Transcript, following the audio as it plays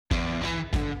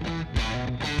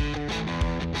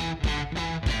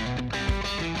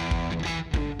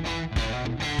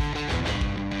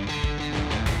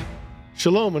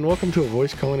Shalom and welcome to A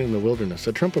Voice Calling in the Wilderness,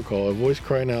 a trumpet call, a voice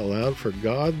crying out loud for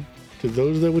God to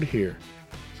those that would hear,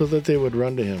 so that they would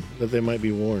run to him, that they might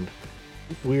be warned.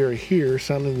 We are here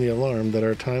sounding the alarm that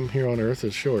our time here on earth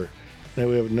is short, and that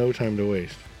we have no time to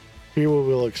waste. Here we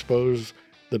will expose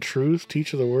the truth,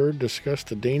 teach the word, discuss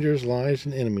the dangers, lies,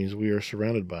 and enemies we are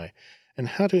surrounded by, and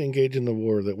how to engage in the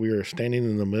war that we are standing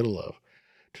in the middle of.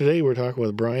 Today we're talking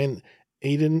with Brian,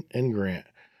 Aidan, and Grant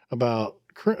about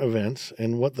current events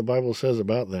and what the Bible says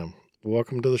about them.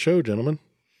 Welcome to the show, gentlemen.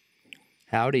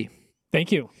 Howdy.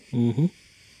 Thank you. Mm-hmm.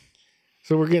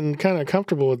 So we're getting kind of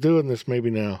comfortable with doing this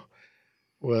maybe now.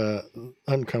 Well,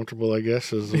 uncomfortable, I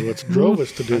guess, is what's drove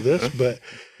us to do this, but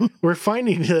we're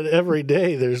finding that every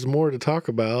day there's more to talk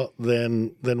about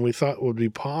than we thought would be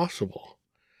possible.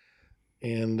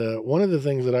 And one of the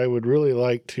things that I would really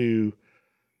like to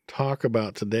talk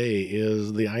about today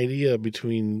is the idea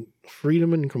between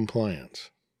freedom and compliance.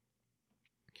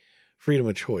 Freedom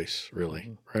of choice,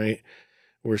 really, right?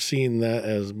 We're seeing that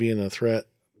as being a threat,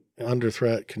 under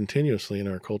threat continuously in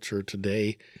our culture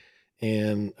today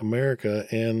and America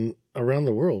and around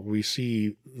the world. We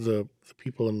see the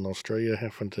people in Australia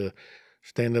having to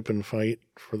stand up and fight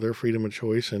for their freedom of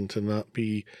choice and to not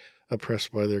be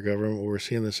oppressed by their government. We're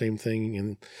seeing the same thing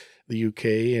in the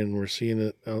UK, and we're seeing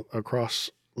it across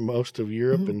most of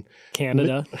Europe and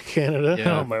Canada.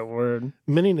 Yeah. Oh, my word.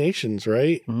 Many nations,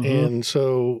 right? Mm-hmm. And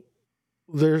so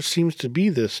there seems to be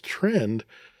this trend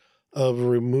of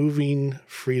removing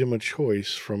freedom of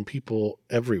choice from people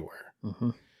everywhere.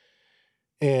 Mm-hmm.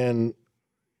 And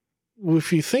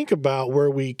if you think about where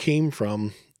we came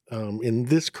from in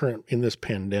this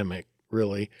pandemic,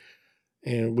 really,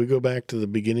 and we go back to the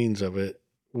beginnings of it,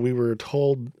 we were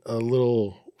told a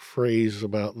little phrase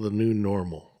about the new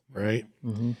normal, right?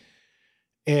 Mm-hmm.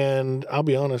 And I'll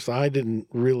be honest, I didn't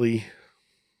really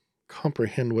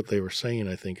comprehend what they were saying,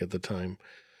 I think, at the time,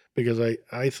 because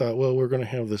I thought, well, we're going to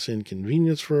have this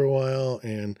inconvenience for a while,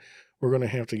 and we're going to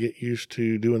have to get used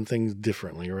to doing things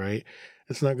differently, right?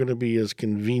 It's not going to be as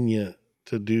convenient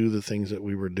to do the things that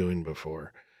we were doing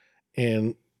before.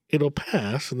 And it'll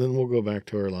pass, and then we'll go back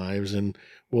to our lives, and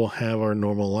we'll have our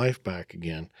normal life back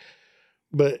again.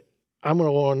 But I'm going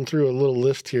to go on through a little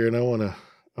list here, and I want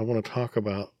to talk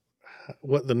about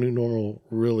what the new normal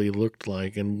really looked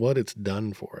like and what it's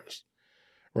done for us,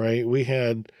 right?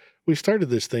 We started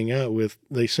this thing out with,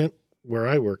 they sent, where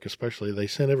I work especially, they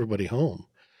sent everybody home.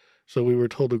 So we were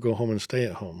told to go home and stay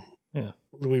at home. Yeah.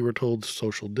 We were told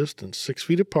social distance, 6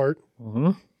 feet apart,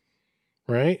 Mm-hmm.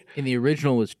 right? And the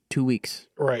original was 2 weeks.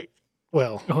 Right.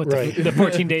 Well, right. The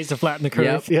 14 days to flatten the curve.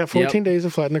 Yep. Yeah, 14 days to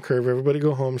flatten the curve. Everybody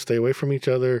go home, stay away from each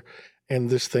other, and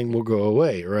this thing will go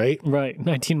away, right? Right.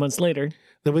 19 months later.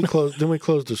 Then we closed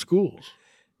the schools.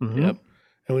 Mm-hmm. Yep.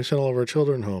 And we sent all of our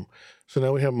children home. So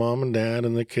now we have mom and dad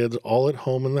and the kids all at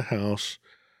home in the house.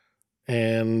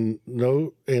 And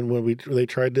when they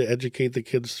tried to educate the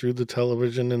kids through the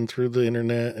television and through the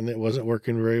internet, and it wasn't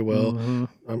working very well.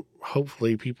 Mm-hmm.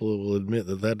 Hopefully people will admit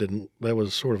that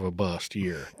was sort of a bust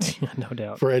year. No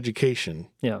doubt. For education.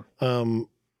 Yeah.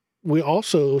 We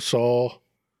also saw,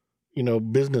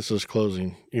 businesses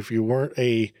closing. If you weren't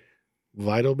a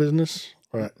vital business,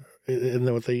 right? Isn't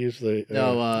that what they use?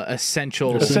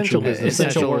 Essential business.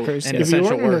 Essential workers. And Yeah. If you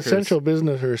essential weren't an workers. essential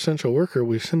business or essential worker,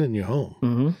 we're sending you home.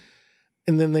 Mm-hmm.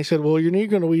 And then they said, well, we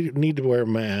need to wear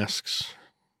masks,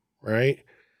 right?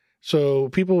 So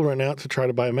people ran out to try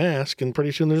to buy a mask, and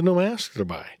pretty soon there's no masks to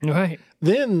buy. Right.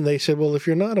 Then they said, well, if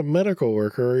you're not a medical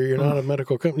worker or you're not a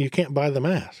medical company, you can't buy the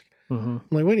mask. Mm-hmm. I'm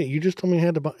like, wait a minute, you just told me I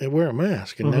had to wear a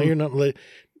mask, and now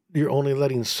you're only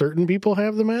letting certain people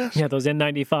have the mask? Yeah, those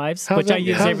N95s, How's which that- I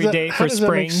use how's every that- day how for does spring.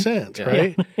 That make sense, Yeah.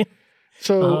 right?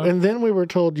 So, Uh-huh. and then we were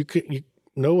told you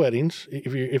no weddings.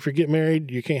 If you get married,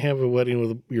 you can't have a wedding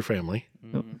with your family.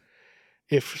 Mhm.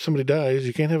 If somebody dies,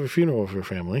 you can't have a funeral with your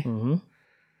family. Mm-hmm.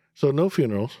 So no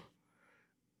funerals.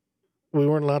 We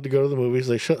weren't allowed to go to the movies.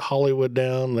 They shut Hollywood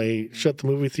down. They shut the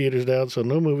movie theaters down. So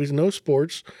no movies, no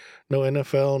sports, no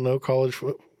NFL, no college,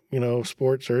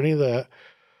 sports or any of that.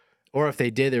 Or if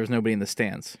they did, there was nobody in the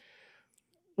stands.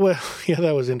 Well, yeah,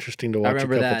 that was interesting to watch I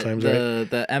remember a couple that times, right?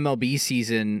 the MLB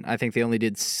season, I think they only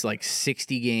did like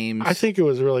 60 games. I think it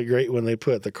was really great when they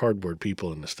put the cardboard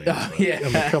people in the stands. Oh, though. yeah. I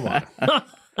mean, come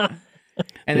on.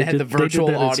 And they had the virtual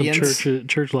they did that audience. in some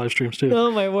church live streams too.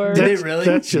 Oh, my word. Did they really?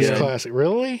 That's just Good. classic.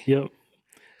 Really? Yep.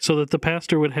 So that the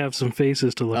pastor would have some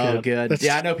faces to look Oh, at. good. That's-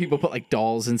 Yeah, I know people put like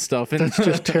dolls and stuff in. That's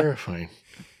just terrifying.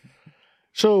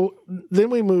 So then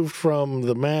we moved from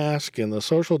the mask and the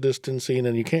social distancing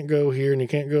and you can't go here and you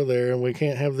can't go there and we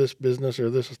can't have this business or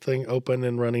this thing open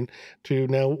and running to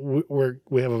now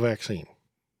we have a vaccine,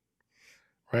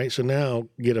 right? So now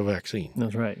get a vaccine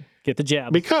That's right. Get the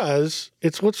jab. because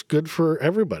it's what's good for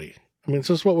everybody. I mean,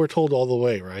 this is what we're told all the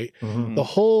way, right? Mhm. The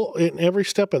whole, in every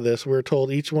step of this, we're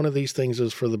told each one of these things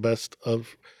is for the best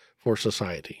for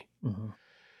society. Mhm.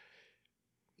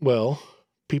 Well,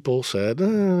 some people said,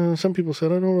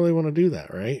 I don't really want to do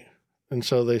that, right? And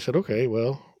so they said, okay,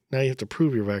 well, now you have to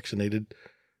prove you're vaccinated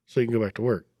so you can go back to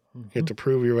work. You have to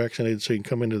prove you're vaccinated so you can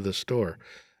come into the store.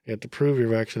 You have to prove you're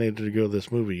vaccinated to go to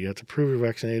this movie. You have to prove you're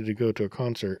vaccinated to go to a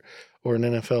concert or an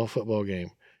NFL football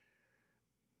game.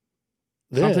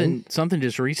 Then, Something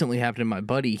just recently happened to my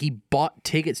buddy. He bought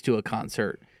tickets to a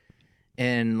concert,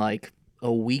 and like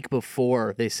a week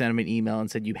before, they sent him an email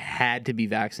and said you had to be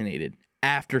vaccinated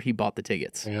after he bought the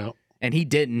tickets. yeah, And he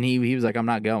didn't. He was like, I'm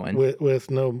not going. with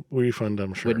no refund,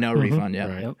 I'm sure. With no refund, yeah.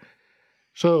 Right. Yep.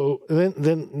 So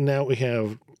then now we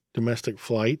have domestic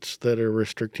flights that are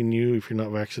restricting you. If you're not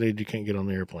vaccinated, you can't get on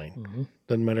the airplane. Mhm.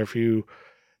 Doesn't matter if you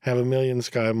have 1 million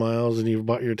sky miles and you've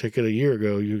bought your ticket a year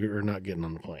ago, you are not getting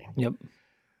on the plane. Yep.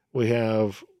 We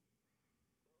have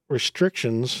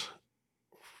restrictions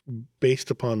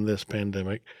based upon this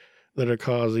pandemic that are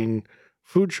causing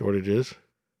food shortages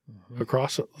Mhm.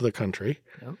 across the country.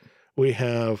 Yep. We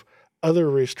have other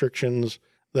restrictions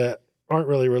that aren't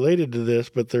really related to this,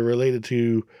 but they're related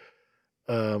to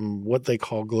what they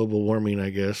call global warming, I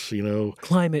guess.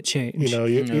 Climate change. Oh,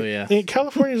 yeah.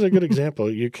 California is a good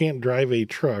example. You can't drive a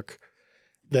truck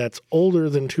that's older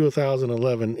than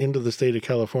 2011 into the state of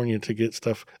California to get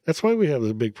stuff. That's why we have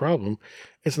this big problem.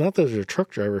 It's not that there's a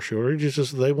truck driver shortage. It's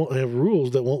just they won't have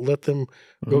rules that won't let them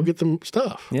go Mhm. get them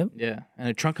stuff. Yep. Yeah. And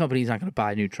a truck company's not going to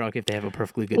buy a new truck if they have a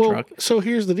perfectly good Well, truck. so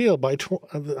here's the deal.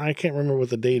 I can't remember what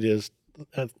the date is.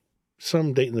 At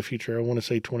some date in the future, I want to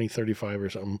say 2035 or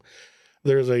something.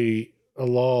 There's a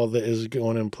law that is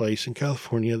going in place in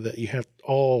California that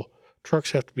all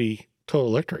trucks have to be total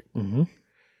electric. Mhm.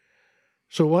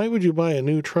 So why would you buy a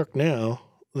new truck now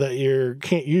that you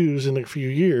can't use in a few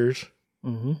years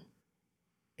Mhm.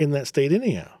 in that state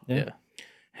anyhow? Yeah.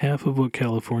 Half of what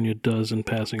California does in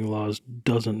passing laws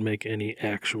doesn't make any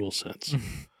actual sense.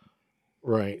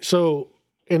 Right. So,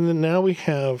 and then now we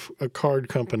have a card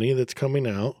company that's coming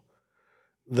out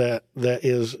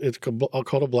it's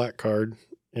called a black card,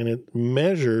 and it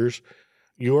measures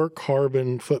your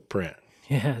carbon footprint.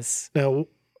 Yes. Now,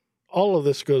 all of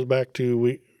this goes back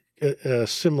to a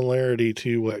similarity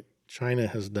to what China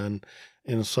has done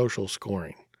in social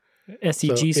scoring.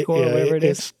 SEG So score, whatever it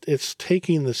is. It's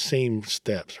taking the same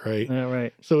steps, right? Yeah,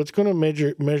 right. So it's going to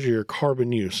measure your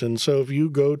carbon use. And so if you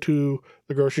go to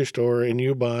the grocery store and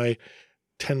you buy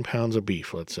 10 pounds of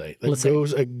beef, let's say, that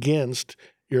goes against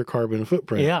your carbon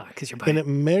footprint. Yeah, because you're buying. And it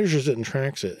measures it and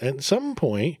tracks it. At some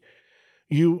point,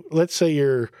 let's say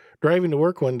you're driving to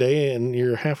work one day and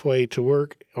you're halfway to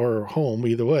work or home,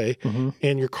 either way, Mhm.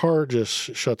 and your car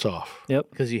just shuts off Yep.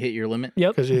 Because you hit your limit.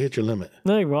 Yep. because you hit your limit.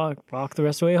 No, you rock the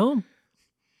rest of the way home.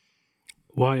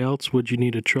 Why else would you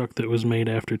need a truck that was made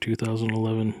after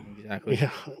 2011? Exactly.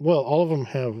 Yeah. Well, all of them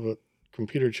have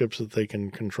computer chips that they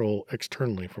can control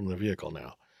externally from the vehicle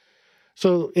now.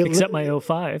 So Except my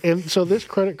 05. And so this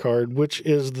credit card, which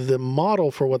is the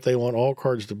model for what they want all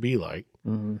cards to be like,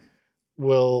 Mhm.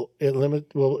 will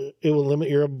limit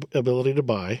your ability to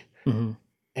buy, Mhm.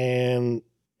 and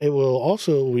it will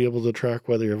also be able to track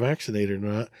whether you're vaccinated or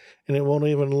not, and it won't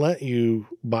even let you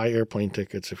buy airplane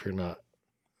tickets if you're not,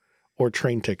 or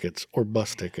train tickets or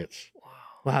bus tickets.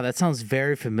 Wow, that sounds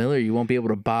very familiar. You won't be able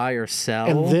to buy or sell.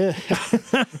 And then,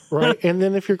 right, and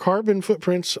then if your carbon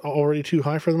footprint's already too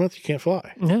high for the month, you can't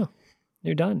fly. No,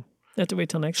 you're done. You have to wait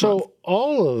till next month. So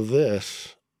all of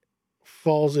this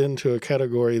falls into a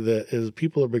category that is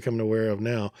people are becoming aware of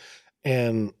now,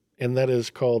 and that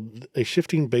is called a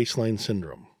shifting baseline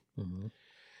syndrome. Mhm.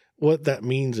 What that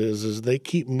means is they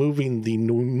keep moving the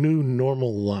new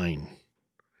normal line,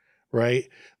 right?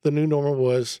 The new normal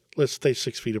was let's stay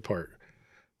 6 feet apart.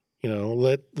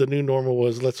 The new normal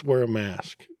was let's wear a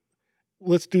mask.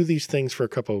 Let's do these things for a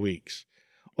couple of weeks.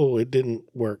 Oh, it didn't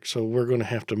work, so we're going to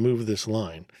have to move this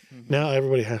line. Now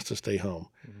everybody has to stay home.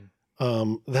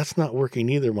 That's not working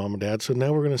either, Mom and Dad. So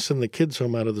now we're going to send the kids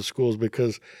home out of the schools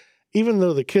because even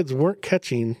though the kids weren't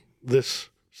catching this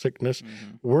sickness,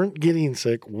 weren't getting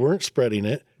sick, weren't spreading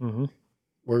it, Mhm.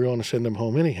 we're going to send them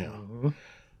home anyhow. Mhm.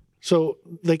 So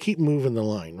they keep moving the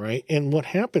line, right? And what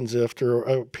happens after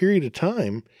a period of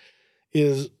time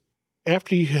is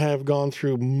after you have gone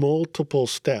through multiple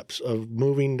steps of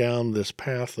moving down this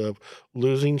path of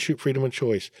losing freedom of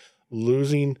choice,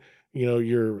 losing,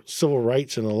 your civil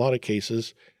rights in a lot of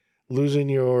cases, losing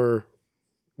your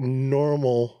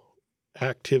normal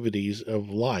activities of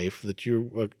life that you're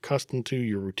accustomed to,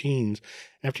 your routines,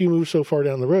 after you move so far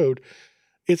down the road,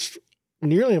 it's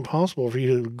nearly impossible for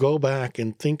you to go back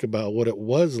and think about what it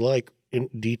was like in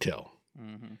detail.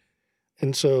 Mm-hmm.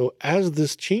 And so as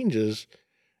this changes,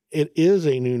 it is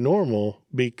a new normal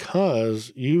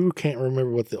because you can't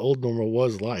remember what the old normal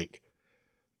was like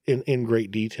in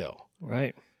great detail.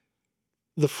 Right.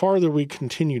 The farther we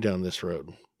continue down this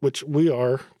road, which we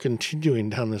are continuing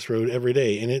down this road every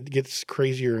day, and it gets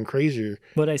crazier and crazier.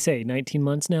 What'd I say, 19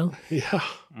 months now? Yeah.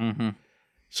 Mm-hmm.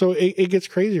 So it gets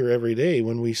crazier every day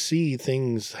when we see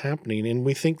things happening and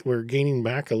we think we're gaining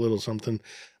back a little something.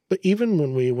 But even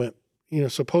when we went,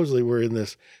 supposedly we're in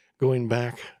this going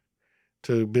back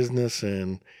to business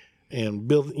and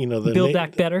build, Build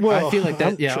back better? Well, I feel like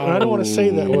that. I don't want to say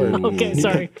that word. Okay,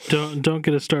 sorry. Don't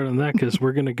get us started on that because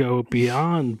we're going to go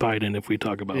beyond Biden if we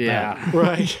talk about that.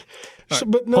 Right. So,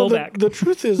 but no, Hold back. the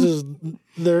truth is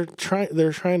they're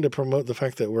trying to promote the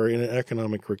fact that we're in an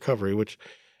economic recovery, which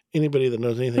anybody that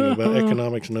knows anything about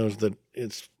economics knows that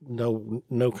it's no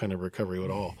kind of recovery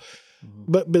at all.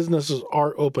 But businesses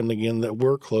are open again that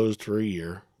were closed for a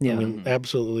year. Yeah. I mean,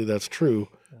 absolutely, that's true.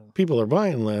 People are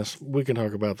buying less. We can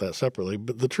talk about that separately.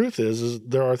 But the truth is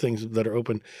there are things that are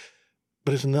open,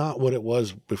 but it's not what it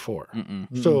was before.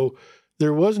 Mm-mm. So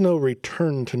there was no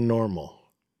return to normal.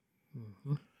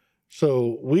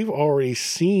 So we've already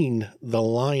seen the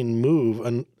line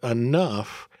move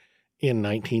enough in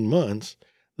 19 months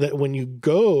that when you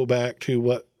go back to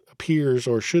what appears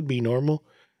or should be normal,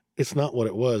 it's not what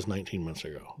it was 19 months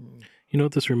ago. You know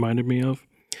what this reminded me of?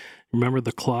 Remember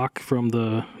the clock from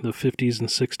the 50s and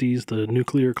 60s, the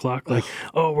nuclear clock? Like,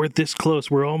 we're this close.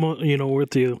 We're almost, we're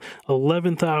at the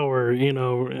 11th hour,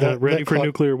 ready for clock,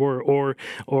 nuclear war.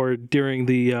 Or during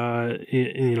the,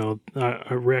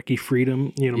 Iraqi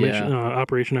freedom, mission,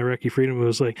 Operation Iraqi Freedom, it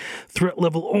was like threat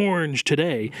level orange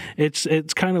today.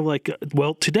 It's kind of like,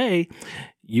 well, today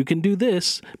you can do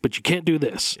this, but you can't do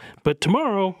this. But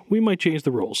tomorrow we might change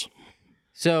the rules.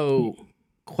 So,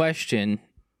 question.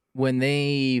 When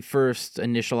they first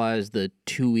initialized the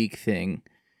 2-week thing,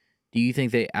 do you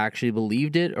think they actually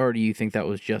believed it, or do you think that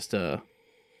was just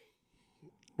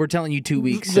we're telling you 2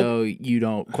 weeks so you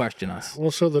don't question us?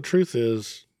 Well, so the truth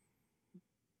is,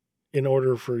 in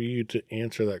order for you to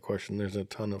answer that question, there's a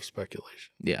ton of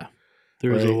speculation. Yeah.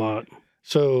 There's a Right. lot.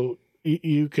 So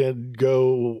you could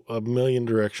go a million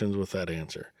directions with that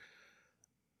answer.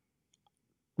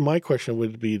 My question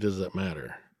would be, does that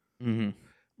matter? Mm-hmm.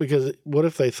 Because what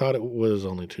if they thought it was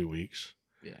only 2 weeks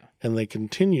Yeah. and they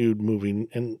continued moving,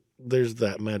 and there's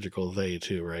that magical they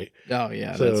too, right? Oh,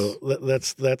 yeah. So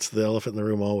that's the elephant in the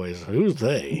room always. Who's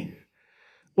they?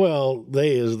 Well,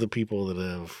 they is the people that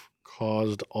have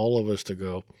caused all of us to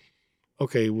go,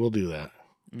 okay, we'll do that.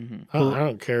 Mm-hmm. I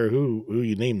don't care who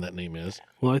you name that name is.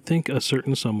 Well, I think a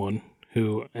certain someone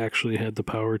who actually had the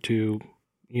power to,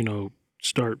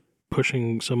 start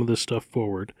pushing some of this stuff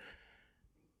forward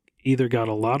either got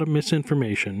a lot of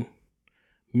misinformation,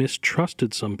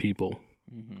 mistrusted some people,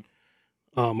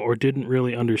 or didn't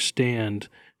really understand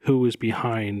who was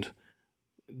behind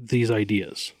these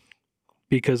ideas.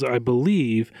 Because I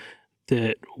believe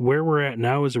that where we're at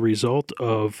now is a result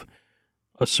of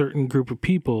a certain group of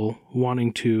people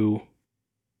wanting to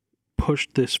push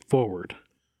this forward.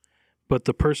 But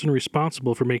the person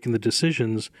responsible for making the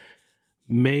decisions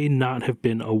may not have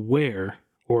been aware,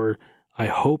 or I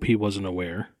hope he wasn't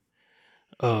aware,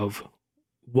 of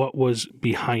what was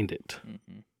behind it.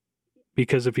 Mm-hmm.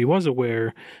 Because if he was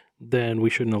aware, then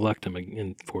we shouldn't elect him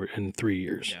in 3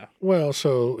 years. Yeah. Well,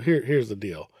 so here's the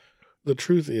deal. The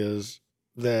truth is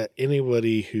that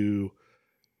anybody who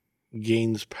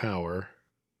gains power,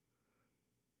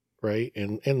 right?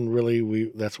 And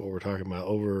really that's what we're talking about.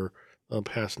 Over the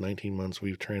past 19 months,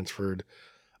 we've transferred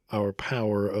our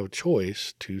power of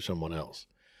choice to someone else.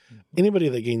 Anybody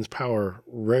that gains power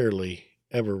rarely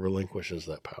ever relinquishes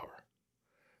that power.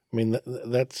 I mean,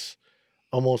 that's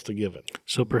almost a given.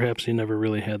 So perhaps he never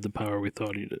really had the power we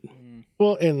thought he did.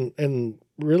 Well, and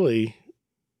really,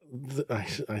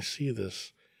 I see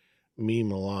this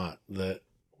meme a lot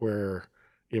where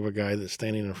you have a guy that's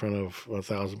standing in front of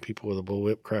 1,000 people with a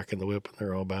bullwhip, cracking the whip, and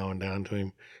they're all bowing down to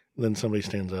him. And then somebody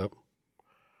stands up,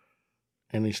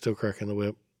 and he's still cracking the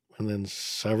whip, and then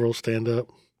several stand up,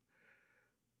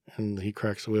 and he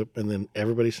cracks the whip, and then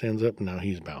everybody stands up, and now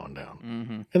he's bowing down.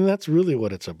 Mm-hmm. And that's really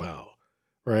what it's about,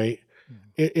 right?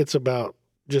 It's about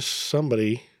just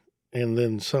somebody and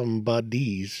then some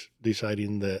buddies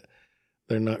deciding that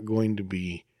they're not going to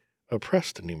be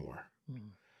oppressed anymore.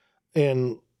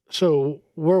 And so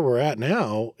where we're at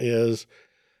now is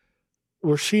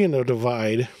we're seeing a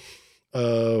divide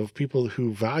of people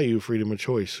who value freedom of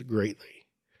choice greatly.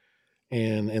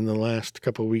 And in the last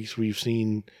couple of weeks, we've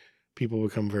seen people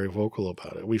become very vocal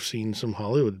about it. We've seen some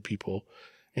Hollywood people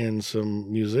and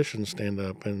some musicians stand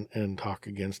up and talk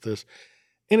against this.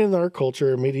 And in our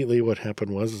culture, immediately what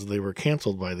happened was they were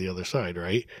canceled by the other side,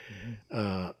 right?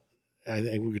 Mm-hmm. I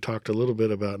think we talked a little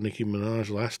bit about Nicki Minaj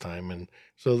last time, and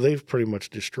so they've pretty much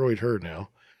destroyed her now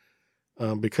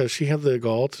because she had the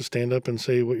gall to stand up and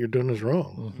say what you're doing is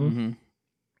wrong. Mm-hmm. Mm-hmm.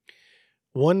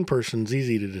 One person's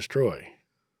easy to destroy,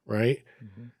 right?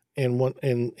 Mm-hmm.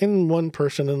 And one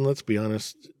person, and let's be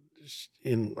honest,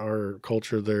 in our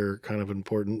culture, they're kind of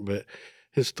important, but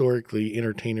historically,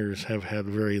 entertainers have had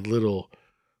very little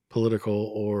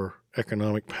political or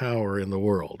economic power in the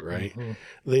world, right? Mm-hmm.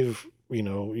 They've,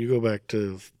 you go back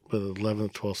to the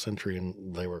 11th, 12th century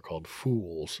and they were called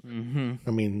fools. Mm-hmm.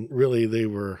 I mean, really,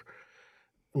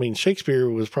 Shakespeare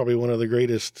was probably one of the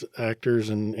greatest actors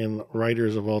and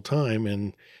writers of all time,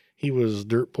 and he was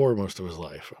dirt poor most of his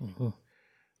life. Mm-hmm.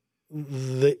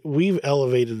 We've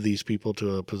elevated these people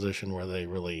to a position where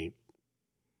they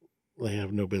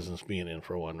have no business being in,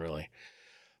 for one, really.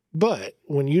 But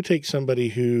when you take somebody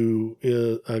who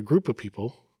is a group of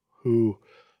people who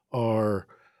are,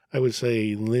 I would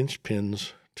say,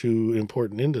 linchpins to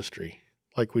important industry,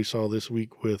 like we saw this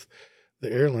week with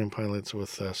the airline pilots with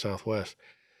Southwest,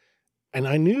 and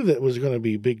I knew that was going to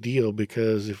be a big deal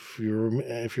because if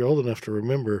you're old enough to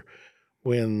remember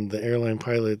when the airline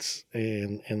pilots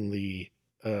and the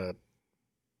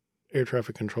air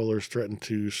traffic controllers threatened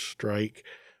to strike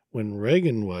when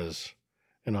Reagan was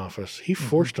in office, he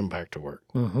forced them back to work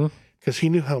because he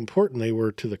knew how important they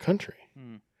were to the country,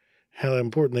 how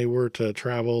important they were to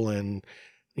travel and,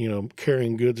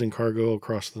 carrying goods and cargo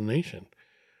across the nation.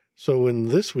 So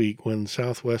this week, when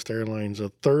Southwest Airlines, a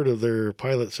third of their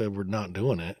pilots said we're not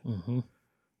doing it,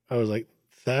 I was like,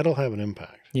 that'll have an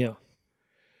impact. Yeah.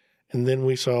 And then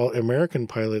we saw American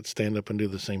pilots stand up and do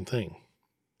the same thing.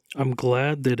 I'm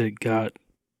glad that it got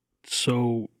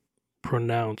so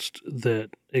pronounced that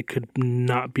it could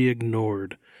not be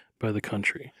ignored by the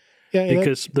country. Yeah,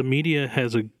 because the media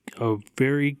has a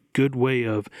very good way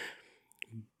of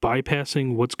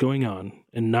bypassing what's going on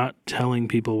and not telling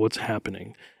people what's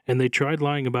happening. And they tried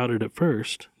lying about it at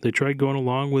first. They tried going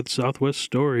along with Southwest's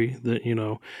story that,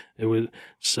 it was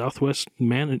Southwest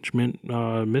management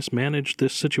mismanaged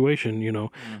this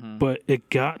situation, but it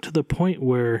got to the point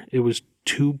where it was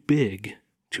too big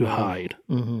to hide.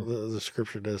 The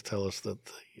scripture does tell us that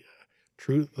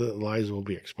the lies will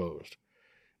be exposed.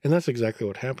 And that's exactly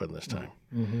what happened this time.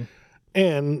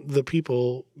 And the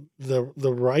people,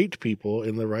 the right people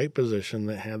in the right position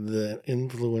that had the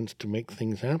influence to make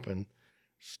things happen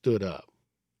stood up.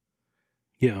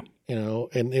 Yeah.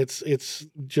 And it's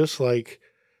just like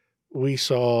we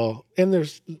saw, and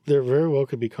there very well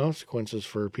could be consequences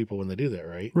for people when they do that,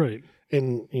 right? Right.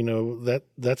 And,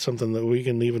 that's something that we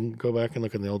can even go back and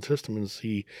look in the Old Testament and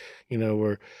see,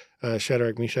 where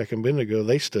Shadrach, Meshach, and Abednego,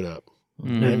 they stood up.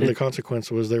 Mm-hmm. And the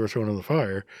consequence was they were thrown in the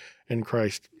fire, and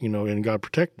Christ, and God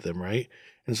protected them, right?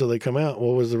 And so they come out.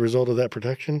 What was the result of that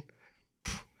protection?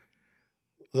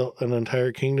 An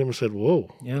entire kingdom said, whoa,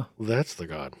 Yeah. that's the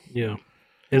God. Yeah.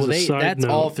 That's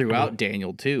all throughout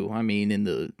Daniel, too. I mean, in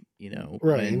the,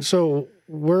 Right. And so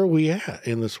where are we at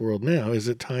in this world now? Is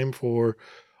it time for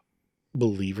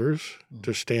believers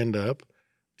to stand up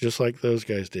just like those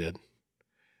guys did?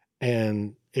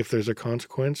 And if there's a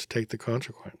consequence, take the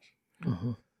consequence.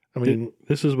 I mean,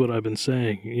 this is what I've been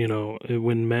saying.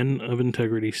 When men of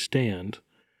integrity stand,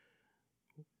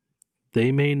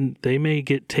 they may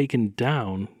get taken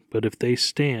down, but if they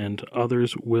stand,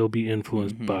 others will be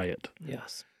influenced by it.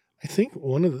 Yes. I think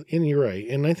and you're right,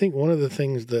 and I think one of the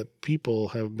things that people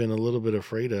have been a little bit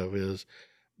afraid of is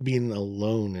being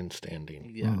alone and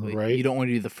standing. Yeah, right? You don't want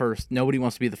to be the first. Nobody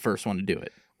wants to be the first one to do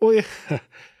it. Well, yeah.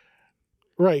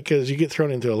 Right, because you get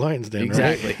thrown into a lion's den,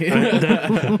 exactly.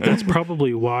 Right? That's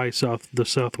probably why the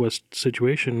Southwest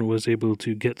situation was able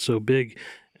to get so big.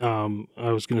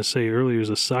 I was going to say earlier,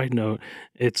 as a side note,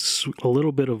 it's a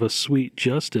little bit of a sweet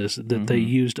justice that they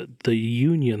used the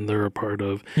union they're a part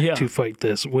of to fight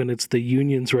this, when it's the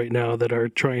unions right now that are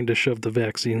trying to shove the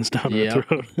vaccines down our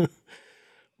throat.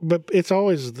 But it's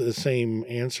always the same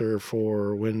answer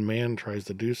for when man tries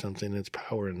to do something, it's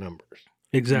power in numbers.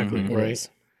 Exactly. Right?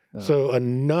 So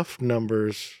enough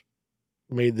numbers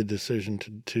made the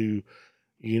decision to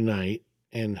unite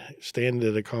and stand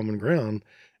at a common ground.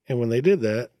 And when they did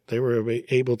that, they were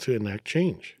able to enact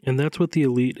change. And that's what the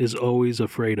elite is always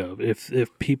afraid of. If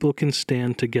people can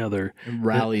stand together, and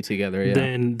rally together,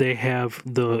 then they have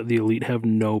the elite have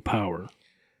no power.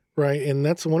 Right. And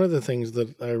that's one of the things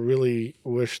that I really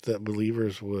wish that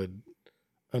believers would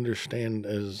understand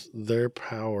as their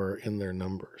power in their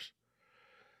numbers.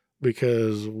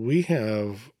 Because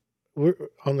we're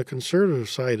on the conservative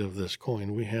side of this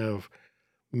coin, we have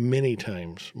many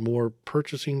times more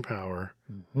purchasing power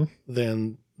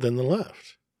than the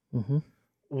left.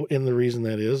 And the reason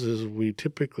that is we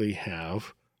typically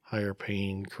have higher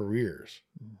paying careers.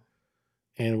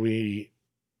 And we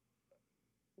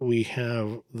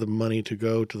have the money to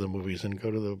go to the movies and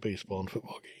go to the baseball and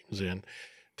football games and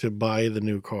to buy the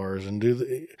new cars and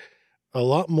do a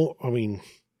lot more. I mean,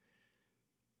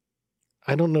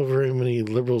 I don't know very many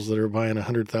liberals that are buying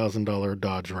 $100,000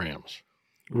 Dodge Rams.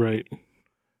 Right.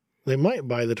 They might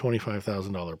buy the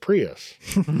 $25,000 Prius.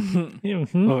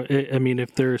 Oh, I mean,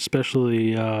 if they're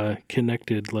especially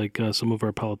connected, like some of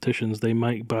our politicians, they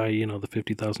might buy, the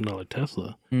 $50,000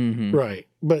 Tesla. Right.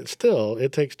 But still,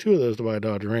 it takes two of those to buy a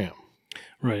Dodge Ram.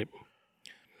 Right.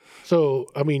 So,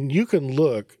 I mean, you can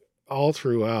look all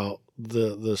throughout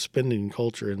the spending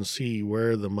culture and see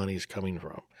where the money's coming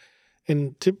from.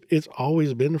 And it's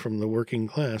always been from the working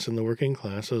class, and the working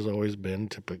class has always been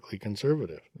typically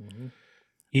conservative.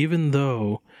 Even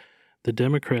though the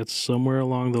Democrats somewhere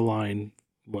along the line,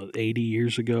 80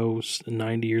 years ago,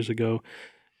 90 years ago,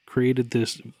 created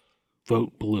this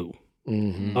vote blue.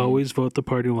 Always vote the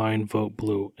party line, vote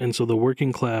blue. And so the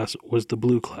working class was the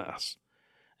blue class.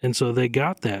 And so they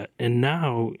got that. And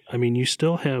now, I mean, you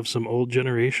still have some old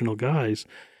generational guys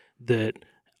that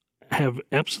have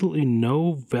absolutely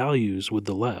no values with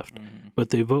the left, but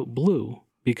they vote blue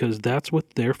because that's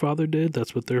what their father did,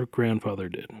 that's what their grandfather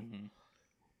did.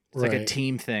 It's like a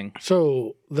team thing.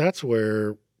 So that's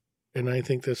where, and I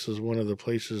think this is one of the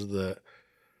places that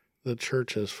the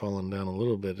church has fallen down a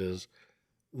little bit, is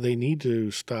they need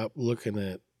to stop looking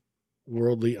at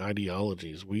worldly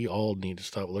ideologies. We all need to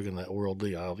stop looking at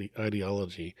worldly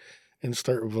ideology and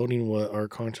start voting what our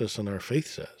conscience and our faith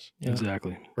says. Yeah.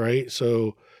 Exactly. Right?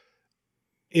 So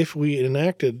if we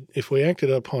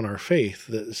acted upon our faith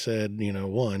that said,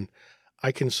 one,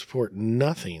 I can support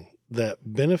nothing that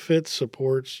benefits,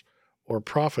 supports, or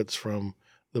profits from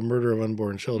the murder of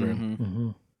unborn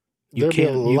children. You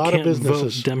can't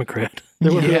vote Democrat.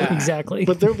 Exactly.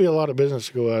 But there'll be a lot of business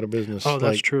go out of business. Oh,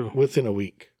 that's true. Within a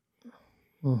week.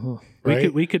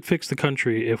 Right? We could fix the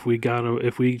country if we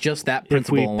just that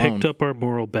principle alone. Picked up our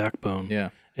moral backbone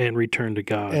and returned to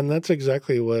God. And that's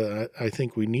exactly what I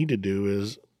think we need to do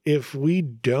is, if we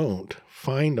don't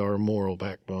find our moral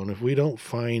backbone, if we don't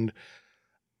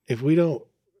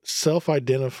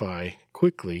self-identify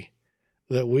quickly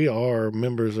that we are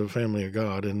members of the family of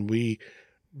God and we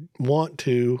want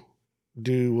to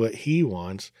do what he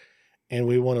wants and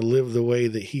we want to live the way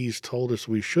that he's told us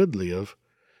we should live,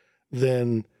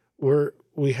 then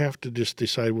we have to just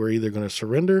decide we're either going to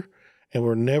surrender and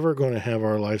we're never going to have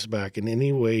our lives back in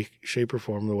any way, shape, or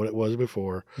form than what it was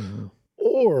before,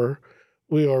 or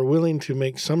we are willing to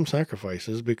make some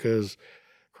sacrifices because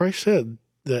Christ said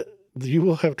that you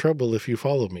will have trouble if you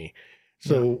follow me.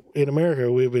 So in America,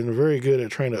 we've been very good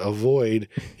at trying to avoid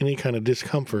any kind of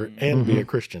discomfort and be a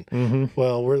Christian.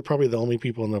 Well, we're probably the only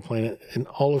people on the planet in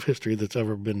all of history that's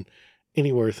ever been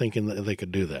anywhere thinking that they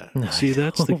could do that. See,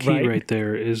 that's the key right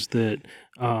there, is that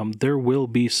there will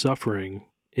be suffering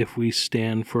if we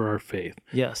stand for our faith.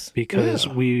 Yes. Because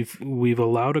we've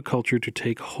allowed a culture to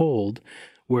take hold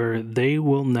where they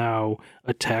will now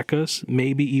attack us,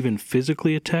 maybe even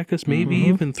physically attack us, maybe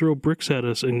even throw bricks at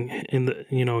us and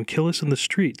kill us in the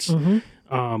streets.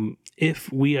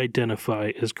 If we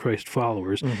identify as Christ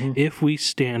followers, if we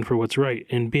stand for what's right.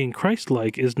 And being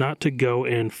Christ-like is not to go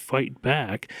and fight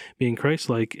back. Being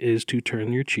Christ-like is to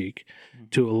turn your cheek,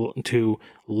 to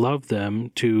love them,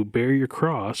 to bear your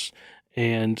cross,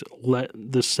 and let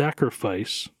the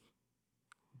sacrifice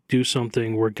do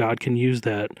something where God can use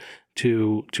that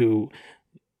to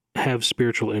have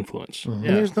spiritual influence. And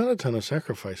there's not a ton of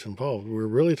sacrifice involved. We're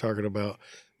really talking about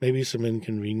maybe some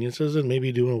inconveniences and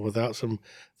maybe doing without some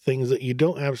things that you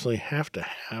don't absolutely have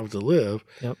to live,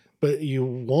 but you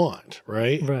want,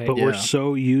 right? But we're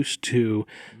so used to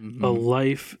a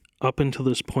life up until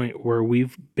this point where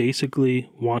we've basically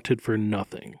wanted for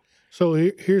nothing. So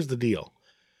here's the deal.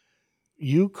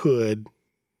 You could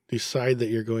decide that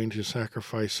you're going to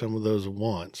sacrifice some of those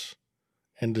wants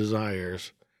and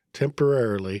desires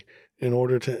temporarily in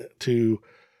order to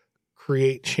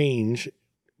create change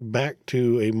back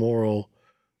to a moral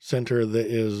center that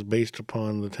is based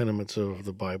upon the tenements of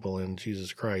the Bible and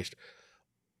Jesus Christ,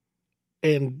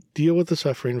 and deal with the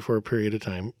suffering for a period of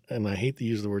time. And I hate to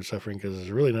use the word suffering because it's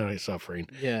really not a suffering.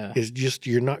 Yeah. It's just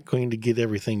you're not going to get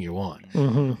everything you want.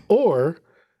 Or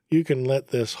you can let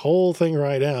this whole thing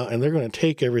ride out, and they're going to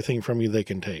take everything from you they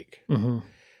can take. Mm-hmm.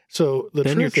 So the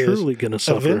Then you're truth truly is, going to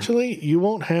suffer. eventually, you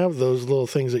won't have those little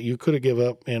things that you could have given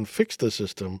up and fixed the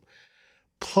system,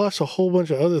 plus a whole bunch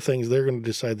of other things they're going to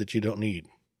decide that you don't need.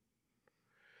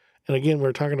 And again,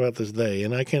 we're talking about this they,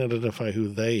 and I can't identify who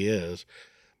they is,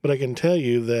 but I can tell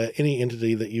you that any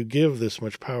entity that you give this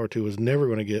much power to is never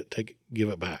going to give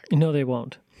it back. No, they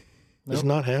won't. It's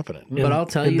not happening. But I'll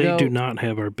tell you, they though, do not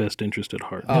have our best interest at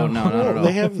heart. Oh, no, not at all.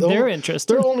 They have Their interest.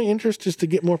 Their only interest is to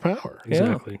get more power.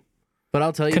 Exactly. But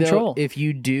I'll tell you, Control. though, if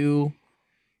you do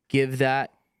give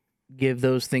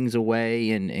those things away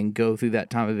and go through that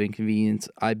time of inconvenience,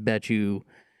 I bet you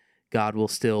God will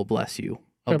still bless you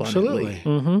abundantly.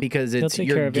 Absolutely. Mm-hmm. Because He'll take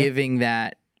care you're of you. giving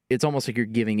that, it's almost like you're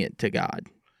giving it to God.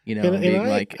 You know, And being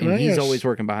I he's ask- always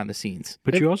working behind the scenes.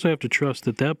 But you also have to trust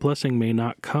that blessing may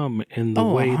not come in the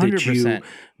Oh, way that you 100%.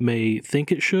 may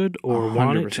think it should or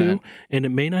want it to, 100%. and it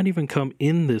may not even come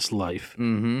in this life.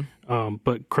 Mm-hmm.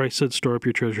 But Christ said, "Store up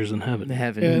your treasures in heaven."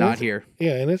 Heaven, Yeah, not here.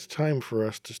 Yeah, and it's time for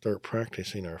us to start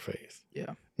practicing our faith.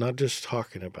 Yeah. Not just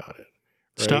talking about it.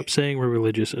 Right? Stop saying we're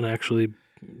religious and actually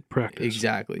practice.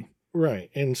 Exactly.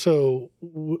 Right. And so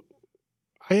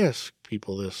I ask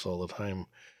people this all the time.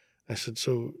 I said,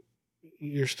 so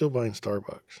you're still buying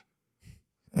Starbucks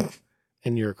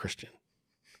and you're a Christian.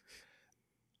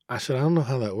 I said, I don't know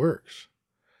how that works.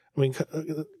 I mean,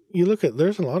 you look at,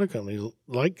 there's a lot of companies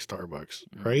like Starbucks,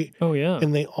 right? Oh, yeah.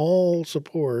 And they all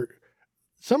support,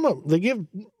 some of them, they give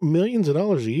millions of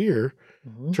dollars a year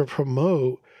Mhm. to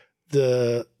promote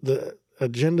the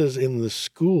agendas in the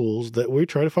schools that we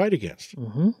try to fight against.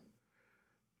 Mhm.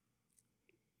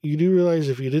 You do realize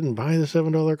if you didn't buy the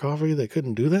 $7 coffee, they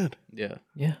couldn't do that? Yeah.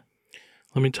 Yeah.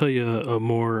 Let me tell you a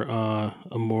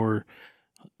more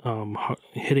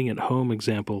hitting it home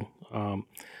example.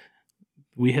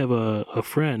 We have a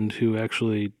friend who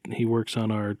actually, he works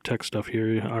on our tech stuff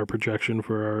here, our projection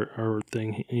for our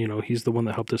thing. You know, he's the one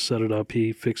that helped us set it up.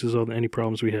 He fixes any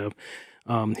problems we have.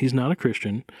 He's not a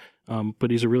Christian, but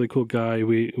he's a really cool guy.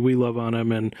 We love on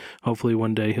him, and hopefully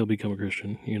one day he'll become a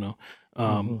Christian, you know.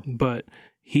 But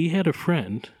he had a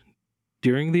friend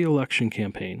during the election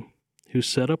campaign who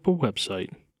set up a website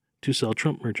to sell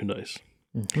Trump merchandise.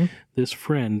 Mhm. This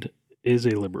friend is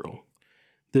a liberal.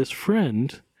 This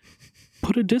friend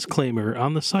put a disclaimer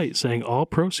on the site saying all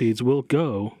proceeds will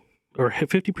go, or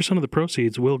 50% of the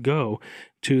proceeds will go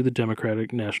to the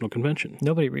Democratic National Convention.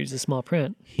 Nobody reads the small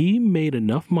print. He made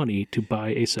enough money to buy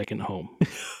a second home.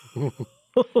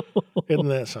 Isn't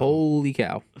that something? Holy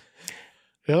cow.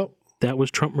 Yep. That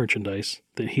was Trump merchandise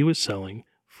that he was selling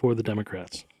for the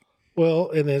Democrats.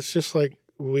 Well, and it's just like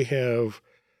we have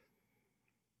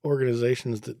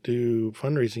organizations that do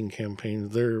fundraising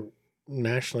campaigns. They're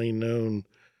nationally known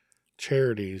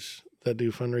charities that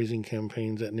do fundraising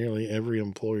campaigns at nearly every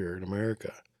employer in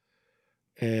America.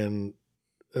 And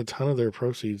a ton of their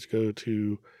proceeds go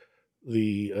to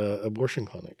the abortion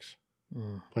clinics,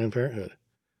 Planned Parenthood.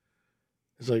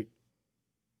 It's like,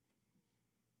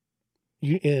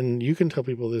 you can tell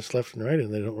people this left and right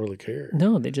and they don't really care.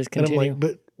 No, they just And I'm continue. like,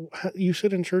 but you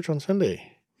sit in church on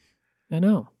Sunday. I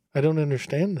know. I don't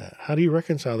understand that. How do you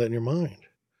reconcile that in your mind?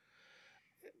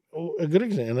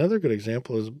 Another good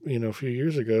example is, a few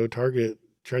years ago, Target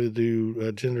tried to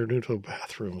do gender neutral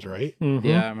bathrooms, right? Mhm.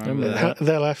 Yeah, I remember that.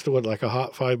 That lasted like a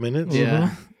hot 5 minutes?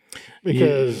 Yeah.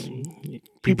 Because you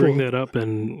people bring that up,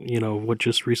 and you know what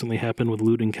just recently happened with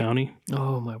Loudoun County.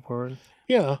 Oh, my word.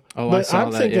 yeah. Oh, I But saw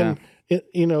I'm that, thinking,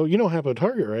 you don't have a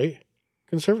Target, right?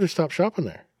 Conservatives stopped shopping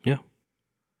there. Yeah.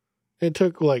 It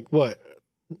took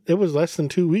it was less than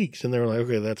 2 weeks, and they were like,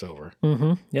 okay, that's over.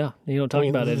 Mm-hmm. Yeah. You don't talk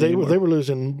about it They anymore. were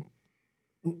losing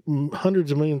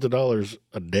hundreds of millions of dollars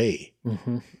a day.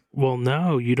 Mm-hmm. Well,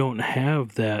 now you don't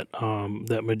have that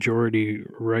that majority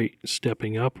right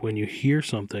stepping up when you hear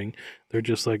something. They're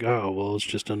just like, oh, well, it's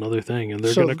just another thing, and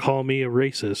they're So going to call me a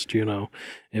racist,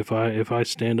 if I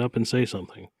stand up and say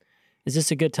something. Is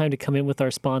this a good time to come in with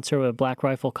our sponsor, a Black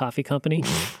Rifle Coffee Company?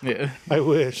 Yeah. I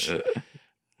wish.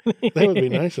 That would be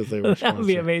nice if they were That would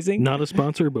be sponsored. amazing. Not a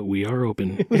sponsor, but we are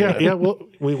open. Yeah. Well,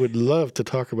 we would love to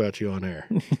talk about you on air.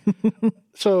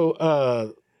 So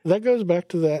that goes back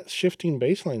to that shifting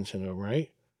baseline syndrome, right?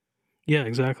 Yeah,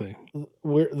 exactly.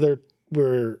 We're to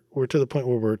the point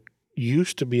where we're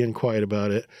used to being quiet about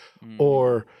it,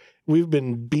 or we've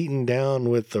been beaten down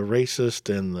with the racist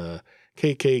and the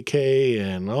KKK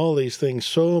and all these things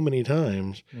so many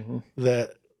times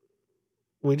that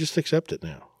we just accept it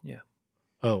now. Yeah.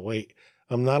 Oh, wait.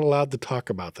 I'm not allowed to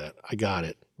talk about that. I got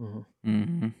it.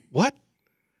 Mm-hmm. What?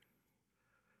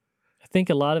 I think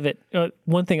a lot of it,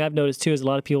 one thing I've noticed too is a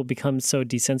lot of people become so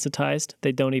desensitized,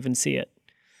 they don't even see it.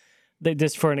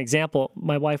 just for an example,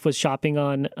 my wife was shopping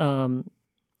on,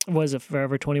 was it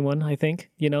Forever 21, I think,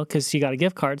 because she got a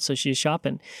gift card, so she's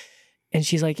shopping. And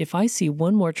she's like, if I see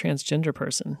one more transgender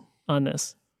person on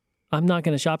this, I'm not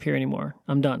going to shop here anymore.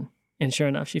 I'm done. And sure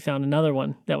enough, she found another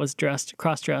one that was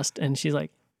cross-dressed, and she's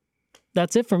like,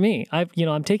 that's it for me.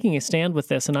 I'm taking a stand with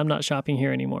this, and I'm not shopping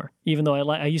here anymore, even though I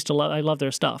love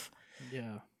their stuff.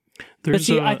 Yeah. But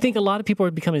see, I think a lot of people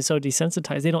are becoming so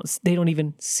desensitized they don't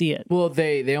even see it. Well,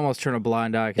 they almost turn a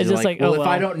blind eye because It's they're just like, like, well, if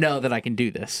I don't know, then I can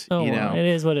do this. Oh, well, it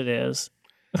is what it is.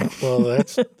 Well,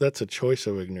 that's a choice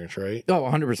of ignorance, right? Oh,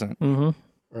 100%. Mm-hmm.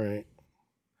 Right.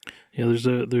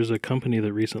 Yeah, there's a company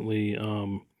that recently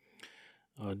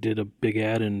did a big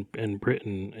ad in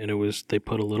Britain, and they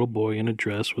put a little boy in a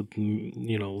dress with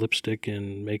lipstick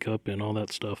and makeup and all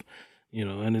that stuff,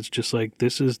 and it's just like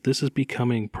this is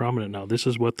becoming prominent now. This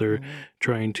is what they're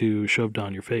trying to shove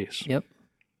down your face. Yep.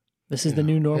 This is the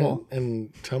new normal.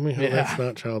 And tell me how that's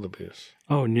not child abuse.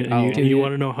 Oh, and you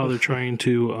want to know how they're trying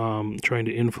to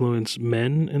influence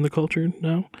men in the culture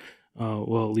now?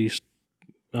 Well, at least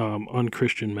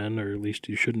unchristian men, or at least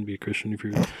you shouldn't be a Christian if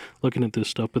you're looking at this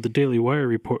stuff. But the Daily Wire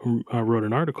wrote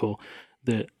an article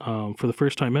that for the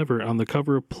first time ever on the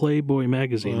cover of Playboy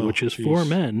magazine, which is for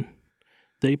men,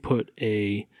 they put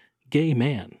a gay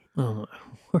man. Oh,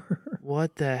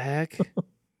 What the heck?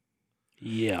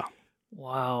 Yeah.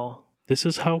 wow. This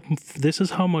is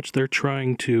how much they're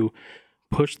trying to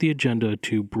push the agenda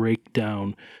to break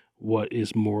down what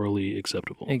is morally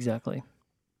acceptable. Exactly.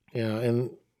 Yeah,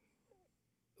 and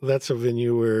that's a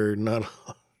venue where not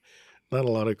a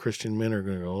lot of Christian men are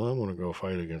going to go, well, I want to go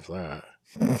fight against that.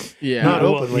 Yeah. Not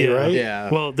openly, right? Yeah.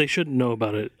 Well, they shouldn't know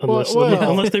about it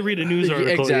unless they read a news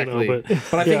article. Exactly. But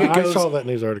I think I saw that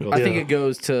news article. I think it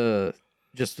goes to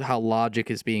just how logic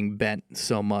is being bent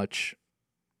so much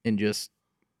and just...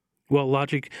 Well,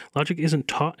 logic isn't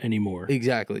taught anymore.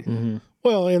 Exactly. Mm-hmm.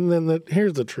 Well, and then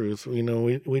here's the truth.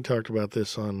 We talked about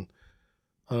this on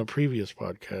a previous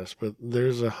podcast, but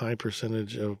there's a high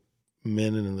percentage of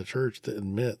men in the church that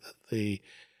admit that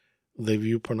they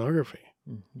view pornography.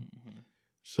 Mm-hmm.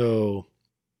 So,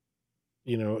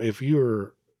 if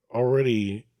you're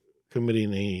already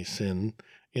committing a sin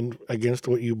against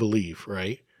what you believe,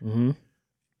 right? Mm-hmm.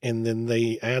 And then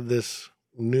they add this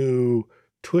new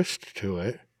twist to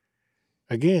it,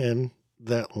 again,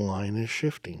 that line is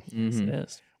shifting. Mm-hmm. Yes, it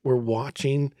is. We're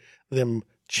watching them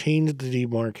change the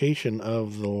demarcation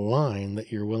of the line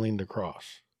that you're willing to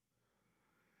cross.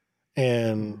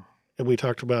 And we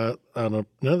talked about on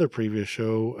another previous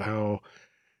show how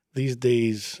these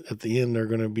days at the end are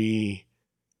going to be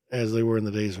as they were in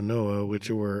the days of Noah, which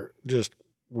were just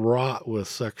wrought with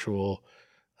sexual,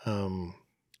 what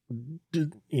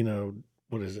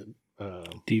is it?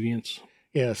 Deviance.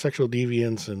 Yeah, sexual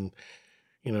deviance and,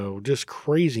 just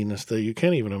craziness that you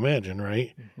can't even imagine,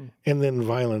 right? Mm-hmm. And then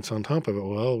violence on top of it.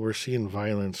 Well, we're seeing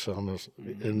violence on this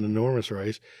an enormous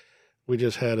rise. We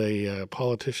just had a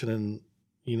politician in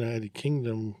United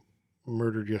Kingdom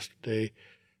murdered yesterday.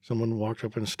 Someone walked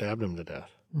up and stabbed him to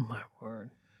death. Oh, my word.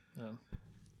 Yeah.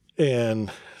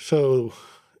 And so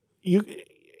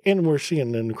we're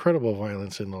seeing incredible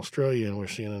violence in Australia, and we're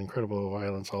seeing incredible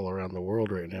violence all around the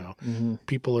world right now. Mm-hmm.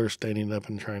 People are standing up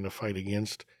and trying to fight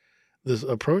against this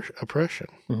oppression.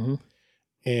 Mm-hmm.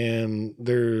 And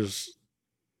there's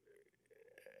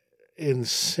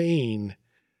insane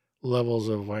levels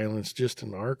of violence just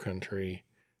in our country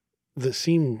that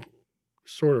seem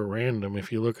sort of random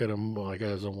if you look at them like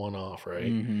as a one-off,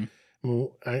 right? Mm-hmm.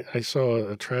 I saw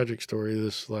a tragic story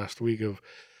this last week of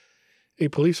a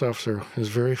police officer, his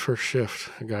very first shift,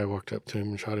 a guy walked up to him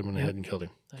and shot him in the head and killed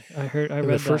him. I read in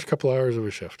the first couple hours of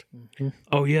his shift. Mm-hmm.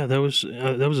 Oh yeah, that was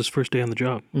his first day on the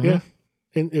job. Mm-hmm. Yeah,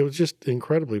 and it was just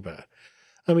incredibly bad.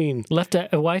 I mean, left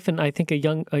a wife and I think a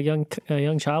young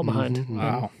child behind. Mm-hmm.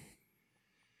 Wow.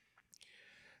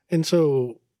 And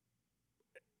so,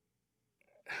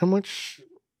 how much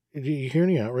did you hear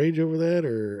any outrage over that?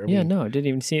 Or No, I didn't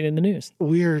even see it in the news.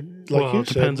 Weird. Well, it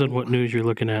depends on what news you're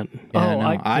looking at. Yeah,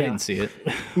 Oh, I didn't see it.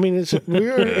 I mean, we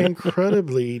are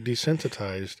incredibly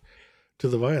desensitized to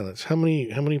the violence. How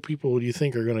many people do you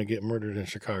think are going to get murdered in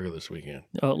Chicago this weekend?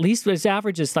 Oh, at least its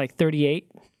average is like 38,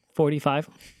 45.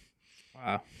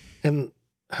 Wow. And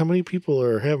how many people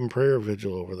are having prayer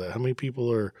vigil over that? How many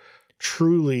people are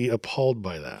truly appalled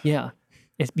by that? Yeah.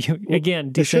 It's,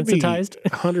 again, There should be desensitized.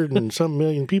 100 and some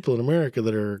million people in America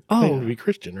that are claiming to be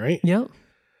Christian, right? Yep.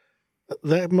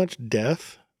 That much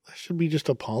death, that should be just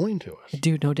appalling to us.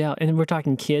 Dude, no doubt. And we're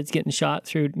talking kids getting shot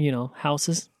through,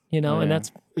 houses, and yeah.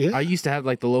 that's... I used to have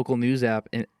like the local news app,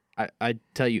 and I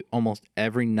tell you, almost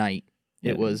every night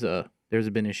it was there's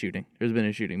been a shooting. There's been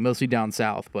a shooting, mostly down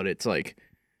south, but it's like,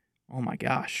 oh my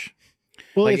gosh.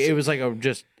 Well, Like it was like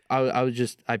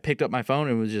I picked up my phone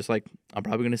and was just like, I'm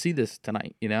probably going to see this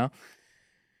tonight, you know?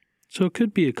 So it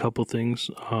could be a couple things.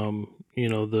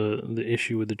 The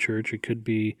issue with the church, it could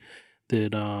be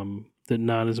that that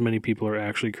not as many people are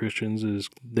actually Christians as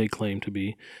they claim to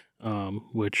be,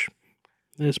 which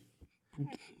is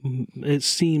it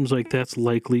seems like that's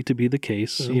likely to be the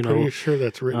case. I'm pretty sure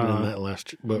that's written in that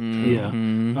last book.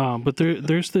 Yeah. But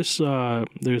there's this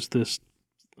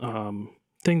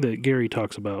thing that Gary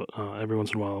talks about every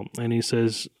once in a while, and he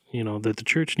says, that the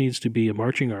church needs to be a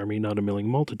marching army, not a milling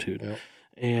multitude. Yep.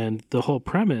 And the whole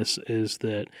premise is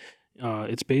that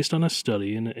it's based on a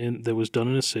study and that was done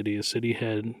in a city. A city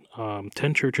had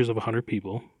 10 churches of 100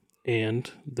 people, and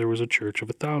there was a church of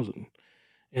 1,000.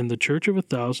 And the church of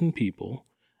 1,000 people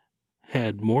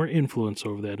had more influence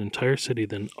over that entire city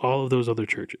than all of those other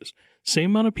churches.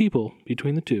 Same amount of people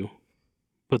between the two,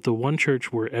 but the one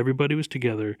church where everybody was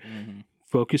together,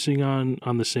 focusing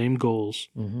on the same goals,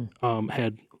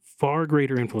 had far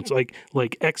greater influence,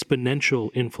 like exponential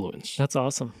influence. That's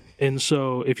awesome. And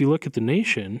so if you look at the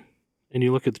nation and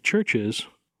you look at the churches,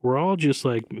 we're all just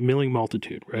like milling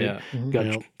multitude, right? Yeah.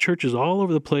 Got churches all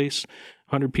over the place,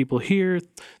 100 people here,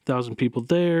 1,000 people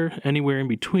there, anywhere in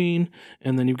between,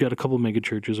 and then you've got a couple of mega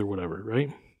churches or whatever,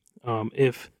 right?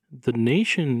 If the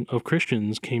nation of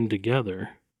Christians came together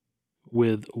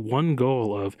with one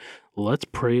goal of, let's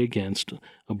pray against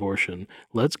abortion,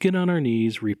 let's get on our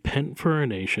knees, repent for our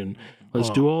nation, let's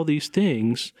do all these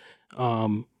things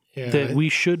that we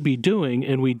should be doing,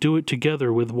 and we do it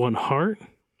together with one heart,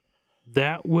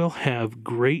 that will have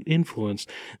great influence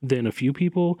than a few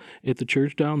people at the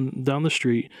church down the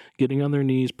street getting on their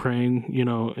knees praying,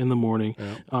 in the morning,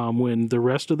 when the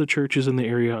rest of the churches in the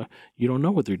area, you don't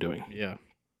know what they're doing. Yeah.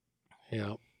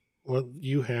 Yeah. Well,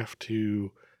 you have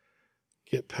to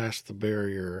get past the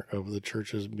barrier of the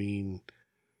churches being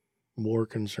more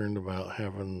concerned about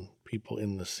having people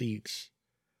in the seats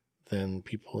than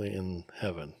people in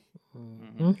heaven.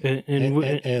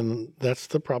 And that's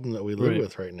the problem that we live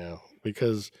with right now,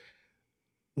 because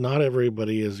not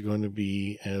everybody is going to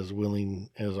be as willing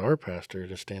as our pastor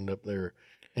to stand up there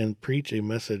and preach a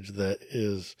message that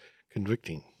is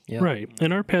convicting. Yeah. Right.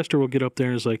 And our pastor will get up there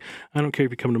and is like, I don't care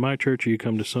if you come to my church or you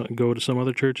go to some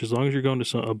other church, as long as you're going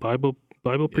to a Bible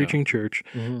preaching church,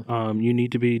 you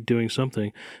need to be doing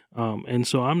something. And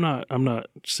so I'm not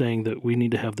saying that we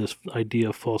need to have this idea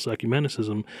of false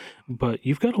ecumenicism, but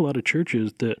you've got a lot of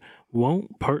churches that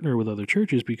won't partner with other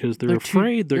churches because they're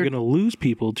afraid they're going to lose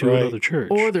people to another church.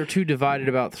 Or they're too divided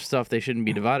about stuff they shouldn't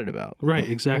be divided about. Right,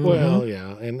 exactly. Well,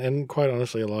 yeah. And quite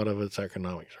honestly, a lot of it's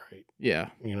economics, right? Yeah.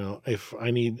 If I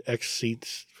need X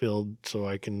seats filled so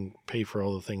I can pay for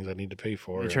all the things I need to pay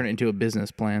for. They turn it into a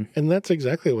business plan. And that's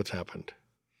exactly what's happened.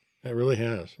 It really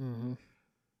has.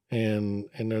 And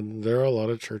there are a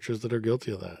lot of churches that are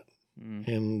guilty of that.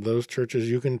 And those churches,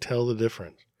 you can tell the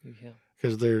difference.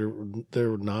 Because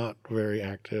they're not very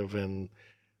active and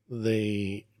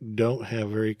they don't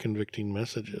have very convicting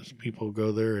messages. People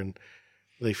go there and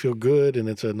they feel good, and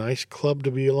it's a nice club to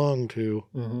belong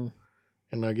to.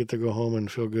 And I get to go home and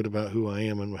feel good about who I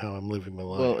am and how I'm living my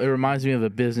life. Well, it reminds me of a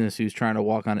business who's trying to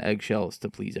walk on eggshells to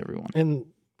please everyone. And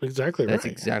exactly That's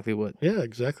right. exactly what. Yeah,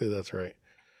 exactly. That's right.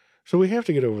 So we have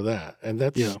to get over that. And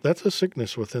that's a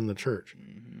sickness within the church.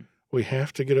 We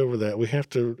have to get over that. We have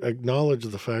to acknowledge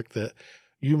the fact that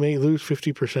you may lose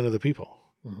 50% of the people.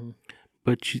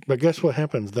 But guess what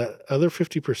happens? That other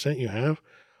 50% you have,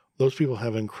 those people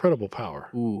have incredible power.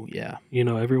 Ooh, yeah.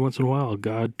 Every once in a while,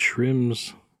 God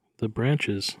trims the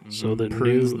branches so that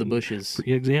prunes the bushes.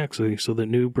 Exactly, so that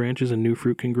new branches and new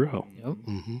fruit can grow. Yep.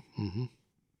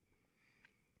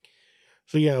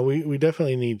 So yeah, we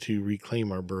definitely need to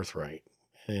reclaim our birthright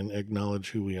and acknowledge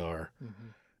who we are,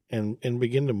 and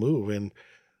begin to move. And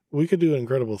we could do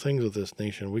incredible things with this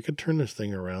nation. We could turn this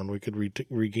thing around. We could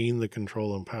regain the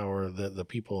control and power that the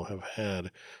people have had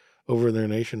over their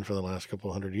nation for the last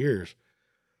couple hundred years.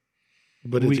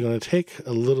 But it's going to take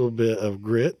a little bit of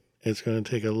grit. It's going to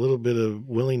take a little bit of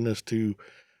willingness to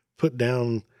put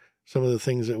down some of the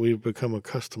things that we've become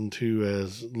accustomed to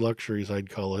as luxuries,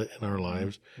 I'd call it, in our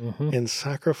lives, and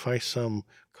sacrifice some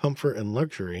comfort and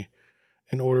luxury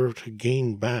in order to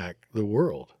gain back the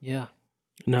world. Yeah.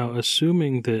 Now,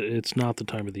 assuming that it's not the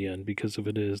time of the end, because if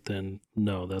it is, then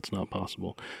no, that's not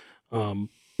possible.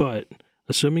 But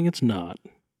assuming it's not,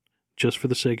 just for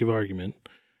the sake of argument,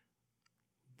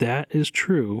 that is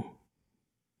true,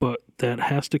 but that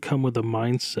has to come with a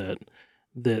mindset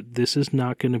that this is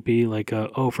not going to be like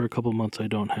for a couple of months I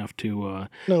don't have to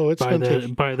No, it's buy going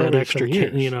to that extra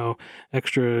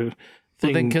extra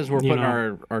Well, then because we're putting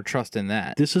our trust in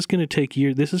that. This is going to take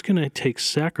years. This is going to take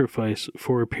sacrifice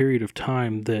for a period of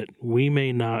time that we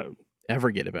may not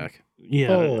ever get it back.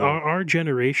 Yeah, our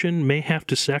generation may have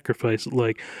to sacrifice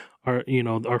like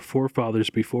our forefathers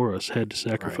before us had to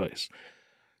sacrifice. Right.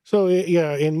 So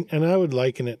yeah, and I would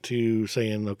liken it to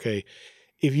saying, okay,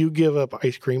 if you give up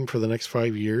ice cream for the next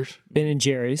 5 years, Ben and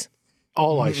Jerry's,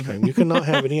 all ice cream, you cannot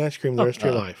have any ice cream the rest of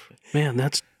your life. Man,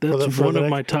 that's one of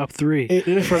my top 3.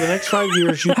 For the next 5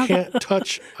 years, you can't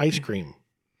touch ice cream.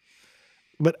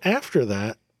 But after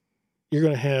that, you're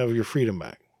going to have your freedom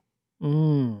back.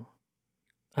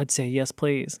 I'd say yes,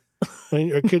 please. I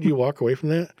mean, or could you walk away from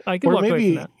that? I could walk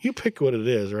away from that. You pick what it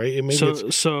is, right? And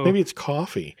maybe it's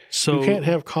coffee. So you can't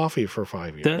have coffee for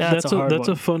 5 years. That's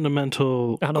a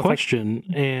fundamental question,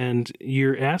 and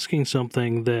you're asking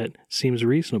something that seems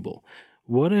reasonable.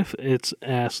 What if it's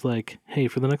asked like, hey,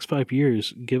 for the next 5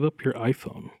 years, give up your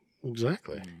iPhone.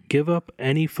 Exactly. Give up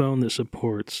any phone that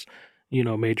supports,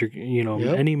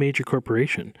 any major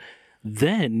corporation.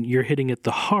 Then you're hitting at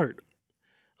the heart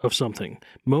of something.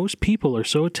 Most people are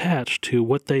so attached to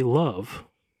what they love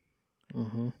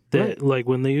that like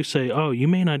when you say, oh, you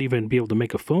may not even be able to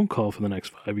make a phone call for the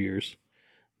next 5 years,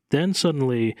 then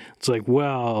suddenly it's like,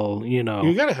 well, you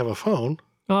got to have a phone.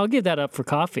 Oh, I'll give that up for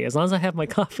coffee as long as I have my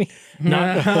coffee. But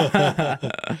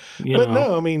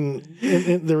no, I mean,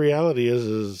 the reality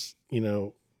is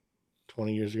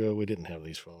 20 years ago, we didn't have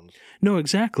these phones. No,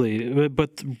 exactly.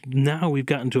 But now we've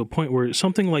gotten to a point where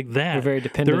something like that, we're very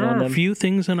dependent on them. There are a few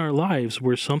things in our lives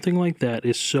where something like that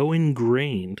is so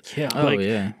ingrained.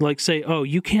 Yeah. Like say, oh,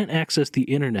 you can't access the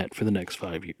internet for the next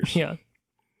 5 years. Yeah.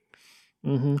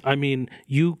 Mm-hmm. I mean,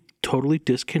 you totally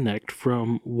disconnect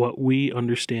from what we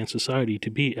understand society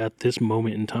to be at this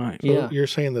moment in time. So you're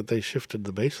saying that they shifted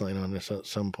the baseline on this at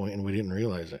some point and we didn't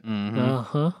realize it.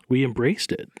 Uh-huh. We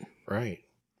embraced it. Right.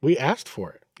 We asked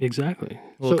for it. Exactly.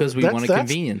 Well, because we wanted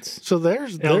convenience. So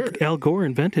there's Al Gore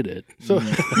invented it. So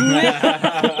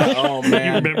oh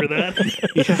man, you remember that?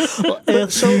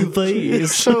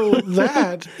 So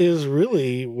that is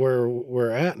really where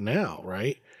we're at now,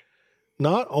 right?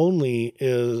 Not only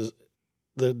is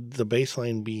the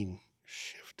baseline being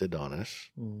shifted on us,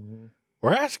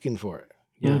 we're asking for it.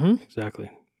 Yeah, exactly.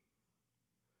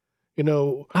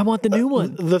 I want the new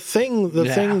one. The thing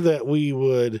that we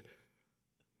would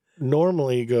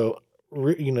normally go,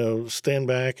 stand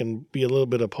back and be a little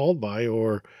bit appalled by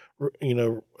or,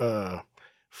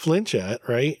 flinch at,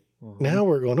 right? Now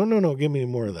we're going, no, give me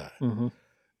more of that.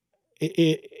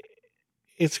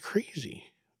 It's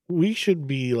crazy. We should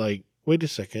be like, wait a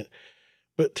second.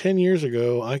 But 10 years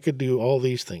ago, I could do all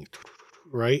these things,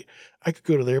 right? I could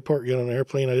go to the airport, get on an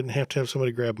airplane. I didn't have to have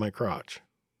somebody grab my crotch.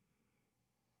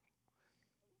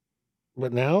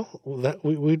 But now that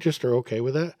we just are okay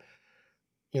with that.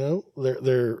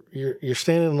 You're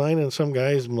standing in line and some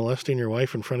guy's molesting your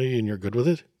wife in front of you and you're good with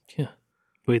it? Yeah.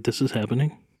 Wait, this is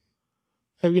happening?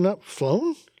 Have you not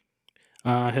flown?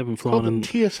 I haven't flown in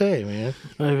TSA, man.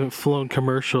 I haven't flown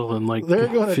commercial in like 15 years.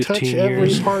 They're going to touch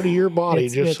every part of your body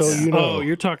so you know. Oh,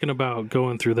 you're talking about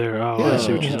going through there. Oh, yeah. I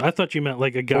see what you're saying. I thought you meant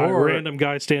like a random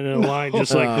guy standing in line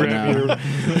just like grabbing your...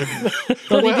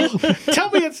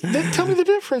 Tell me the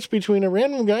difference between a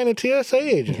random guy and a TSA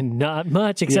agent. Not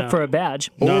much, except for a badge.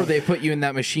 Or they put you in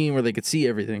that machine where they could see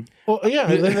everything. Well, yeah,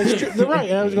 that's true. They're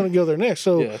right. I was going to go there next.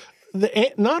 So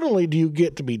not only do you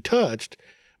get to be touched,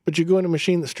 but you go in a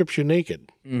machine that strips you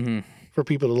naked for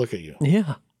people to look at you.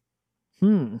 Yeah.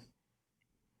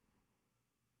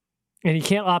 And you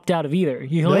can't opt out of either.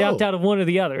 You can only opt out of one or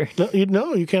the other.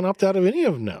 No, you can't opt out of any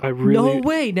of them now. No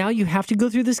way. Now you have to go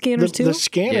through the scanners too? The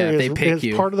scanner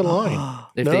is part of the line.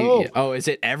 Is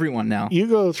it everyone now? You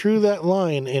go through that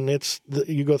line and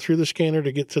you go through the scanner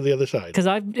to get to the other side. Because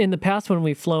in the past when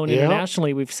we've flown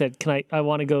internationally, we've said, I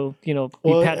want to go, be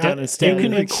pat down instead. You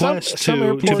can request some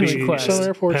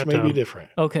airports may be different.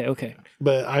 Okay.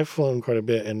 But I've flown quite a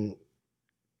bit, and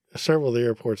several of the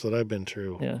airports that I've been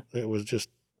through, it was just,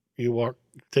 you walk,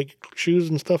 take shoes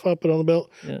and stuff up, put on the belt,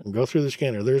 and go through the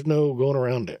scanner. There's no going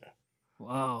around it.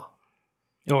 Wow.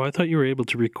 Oh, I thought you were able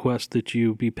to request that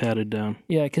you be patted down.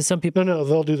 Yeah, because some people... No,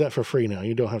 they'll do that for free now.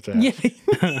 You don't have to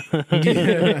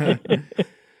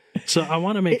ask. So I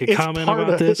want to make a comment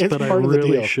about this, but I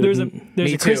really shouldn't.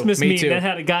 There's a Christmas meme that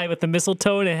had a guy with the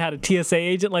mistletoe and it had a TSA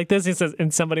agent like this. He says,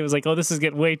 and somebody was like, "Oh, this is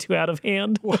getting way too out of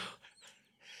hand."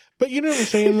 But you know what I'm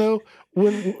saying, though?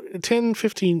 When 10,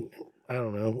 15... I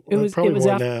don't know. It was probably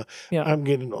more now. Yeah. I'm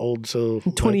getting old, so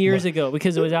 20 years ago,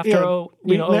 because it was after after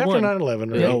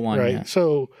 9/11, right? Yeah.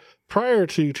 So prior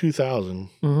to 2000,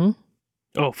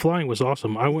 Oh, flying was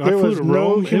awesome. I There flew was to no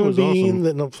Rome. It human was being awesome.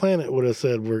 that no planet would have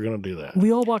said we're going to do that.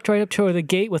 We all walked right up to the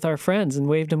gate with our friends and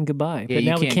waved them goodbye. Yeah, but you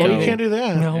now we can't can't. Oh, go. you can't do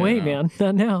that. No, wait, Yeah. man.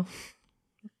 Not now.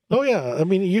 Oh yeah, I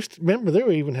mean, you used to, remember there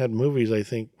were even had movies I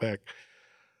think back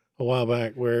a while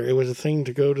back where it was a thing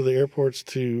to go to the airports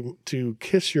to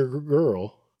kiss your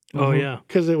girl Oh yeah.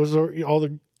 because it was all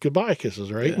the goodbye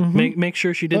kisses, right? Yeah. Mhm. Make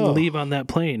sure she didn't Oh. leave on that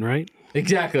plane, right?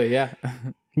 Exactly. Yeah.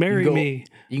 Marry go- me.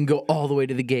 You can go all the way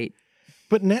to the gate.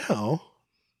 But now,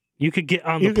 You could get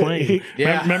on You the could- plane.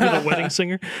 Yeah. Remember the wedding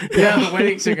singer? Yeah, the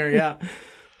wedding singer. Yeah.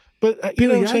 but you know what I'm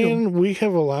Billy Idol. saying? We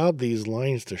have allowed these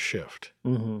lines to shift,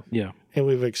 Mm-hmm. Yeah. and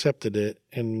we've accepted it,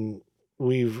 and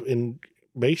we've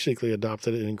basically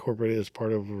adopted it and incorporated it as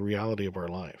part of the reality of our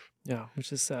life. Yeah,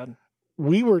 which is sad.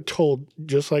 We were told,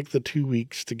 just like the 2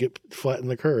 weeks to get flatten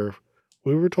the curve,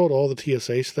 we were told all the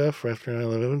TSA stuff after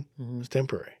 9/11 Mm-hmm. was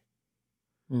temporary.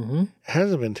 Mm-hmm. It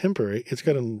hasn't been temporary. It's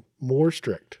gotten more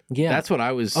strict. Yeah. That's what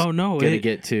I was Oh no. going to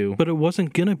get to. But it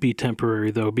wasn't going to be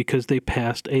temporary though because they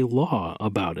passed a law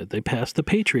about it. They passed the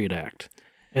Patriot Act.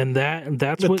 And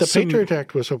that's But what the some, Patriot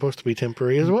Act was supposed to be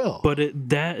temporary as well.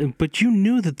 but you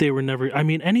knew that they were never. I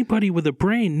mean, anybody with a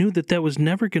brain knew that was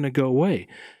never going to go away.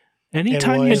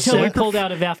 Anytime why you is Until we that? pulled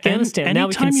out of Afghanistan. Now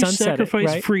we can anytime you sunset it, sacrifice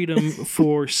right? freedom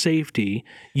for safety,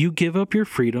 you give up your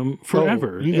freedom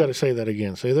forever. Oh, you got to say that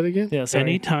again. Say that again. Yeah, sorry.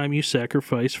 Anytime you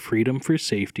sacrifice freedom for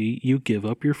safety, you give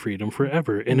up your freedom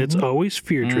forever. And it's always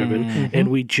fear driven. And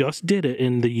we just did it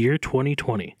in the year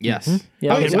 2020. Yes.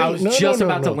 Yeah. I was, Wait, I was no, just no,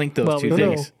 about to no. link those Well, two No,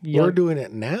 things. no, we're doing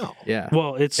it now. Yeah.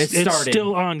 Well, it's It started.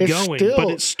 still ongoing, but still-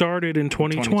 it started in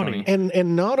 2020. 2020.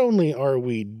 And not only are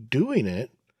we doing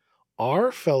it,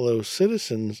 our fellow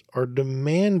citizens are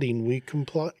demanding we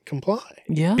comply.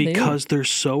 Yeah, Because they're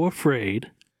so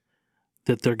afraid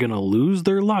that they're going to lose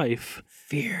their life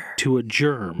fear. to a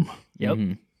germ. Yep.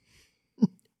 Mhm.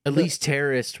 At least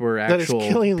terrorists were That is actual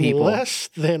killing people. less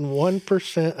than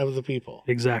 1% of the people.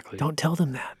 Exactly. Don't tell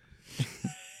them that.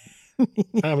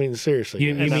 I mean, seriously.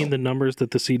 You guys. mean the numbers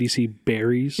that the CDC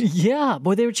buries? Yeah,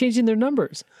 boy, they were changing their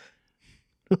numbers.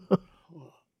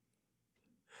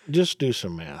 Just do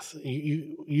some math.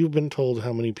 You've been told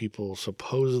how many people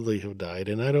supposedly have died,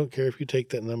 and I don't care if you take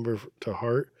that number to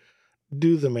heart.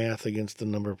 Do the math against the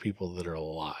number of people that are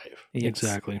alive. Yes.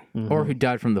 Exactly. Or who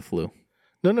died from the flu.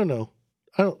 No.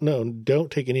 I don't know.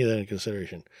 Don't take any of that into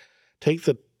consideration. Take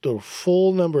the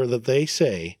full number that they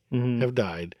say Mhm. have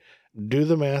died. Do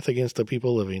the math against the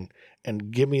people living,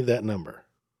 and give me that number.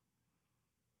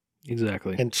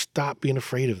 Exactly. And stop being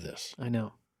afraid of this. I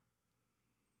know.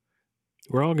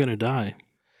 We're all going to die.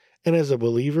 And as a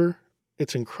believer,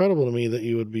 it's incredible to me that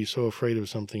you would be so afraid of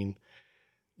something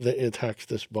that attacks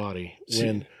this body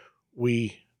when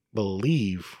we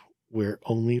believe we're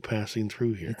only passing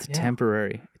through here. It's Yeah.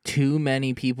 temporary. Too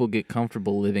many people get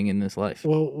comfortable living in this life.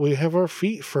 Well, we have our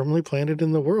feet firmly planted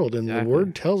in the world, and Exactly. the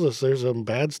word tells us there's some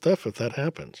bad stuff if that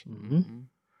happens. Mhm.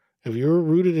 If you're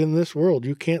rooted in this world,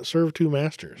 you can't serve two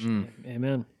masters, Mm.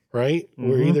 Amen. right?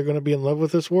 We're Mhm. either going to be in love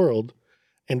with this world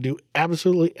and do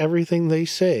absolutely everything they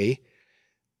say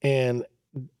and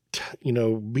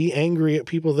be angry at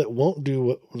people that won't do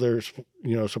what they're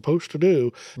supposed to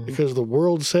do Mhm. because the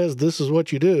world says this is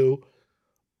what you do,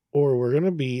 or we're going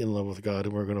to be in love with God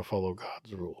and we're going to follow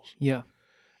God's rules. Yeah.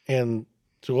 And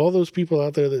to all those people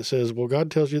out there that says, well, God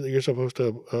tells you that you're supposed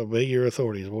to obey your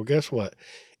authorities. Well, guess what?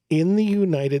 In the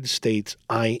United States,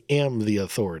 I am the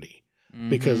authority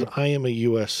because I am a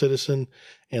U.S. citizen,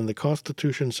 and the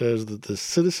Constitution says that the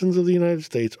citizens of the United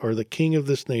States are the king of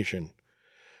this nation.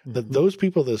 That those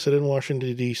people that sit in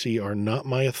Washington, D.C. are not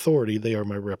my authority. They are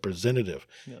my representative.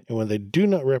 Yep. And when they do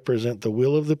not represent the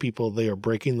will of the people, they are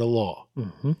breaking the law.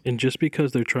 Mhm. And just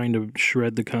because they're trying to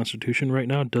shred the Constitution right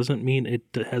now doesn't mean it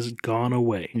has gone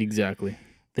away. Exactly.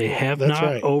 They have That's not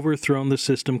right. overthrown the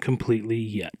system completely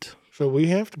yet. So we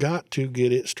have got to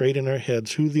get it straight in our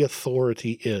heads who the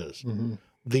authority is. Mhm.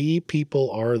 The people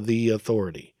are the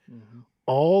authority. Mhm.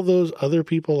 All those other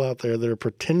people out there that are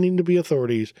pretending to be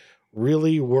authorities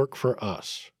really work for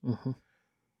us. Mhm.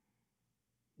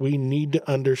 We need to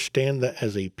understand that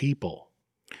as a people.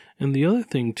 And the other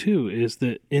thing, too, is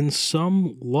that in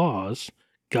some laws,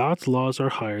 God's laws are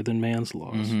higher than man's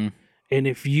laws. Mhm. And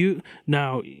if you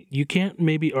can't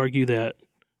maybe argue that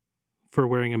for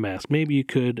wearing a mask. Maybe you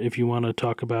could if you want to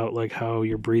talk about like how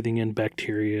you're breathing in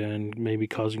bacteria and maybe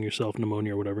causing yourself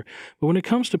pneumonia or whatever. But when it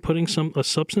comes to putting a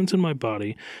substance in my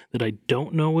body that I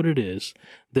don't know what it is,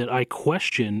 that I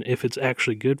question if it's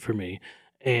actually good for me,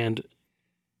 and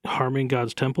harming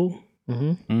God's temple,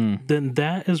 then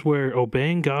that is where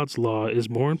obeying God's law is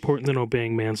more important than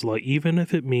obeying man's law, even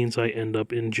if it means I end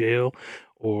up in jail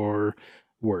or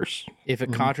worse. If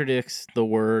it contradicts the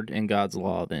word and God's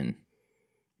law, then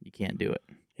you can't do it.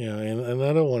 Yeah, and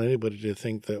I don't want anybody to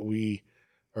think that we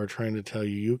are trying to tell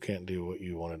you you can't do what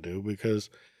you want to do, because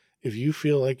if you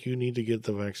feel like you need to get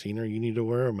the vaccine, or you need to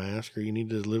wear a mask, or you need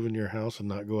to live in your house and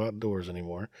not go outdoors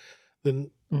anymore,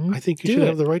 then I think you Do should it.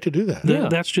 have the right to do that. Yeah.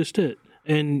 That's just it.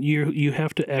 And you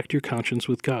have to act your conscience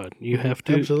with God. You have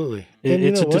to. Absolutely. And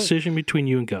It's you a know what? decision between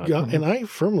you and God. God, and I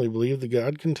firmly believe that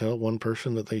God can tell one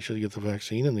person that they should get the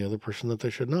vaccine and the other person that they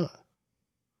should not.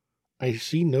 I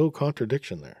see no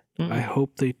contradiction there. I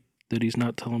hope that he's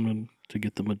not telling them to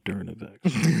get the Moderna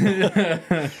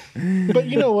vaccine. But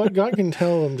you know what? God can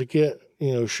tell them to get,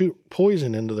 shoot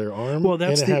poison into their arm, Well,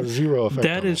 that's and it have zero effect.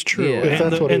 That on is them. true. Yeah. If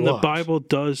that's what he and the wants. Bible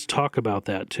does talk about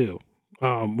that too.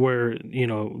 Where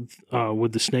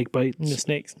with the snake bites, The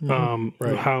snakes. Right.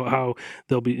 how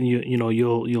they'll be you'll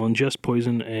ingest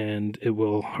poison and it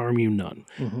will harm you none.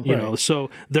 Right. So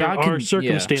there God are can-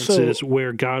 circumstances So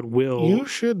where God will You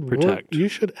should protect. You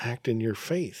should act in your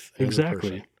faith. As a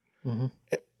Exactly. person.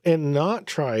 And not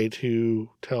try to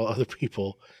tell other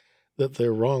people that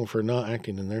they're wrong for not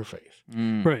acting in their faith.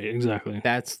 Right, exactly.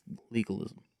 That's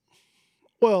legalism.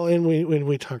 Well, and when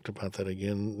we talked about that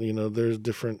again, there's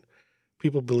different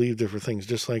people believe different things,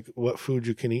 just like what food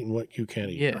you can eat and what you can't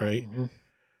eat, Yeah. right?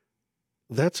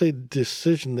 That's a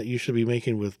decision that you should be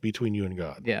making between you and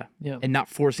God. Yeah. Yeah. And not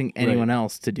forcing anyone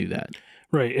else to do that.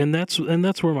 Right, and that's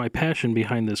where my passion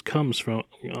behind this comes from,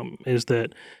 is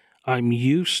that I'm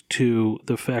used to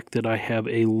the fact that I have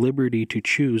a liberty to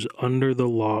choose under the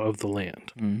law of the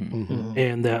land,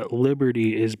 and that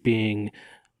liberty is being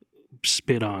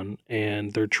spit on,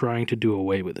 and they're trying to do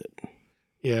away with it.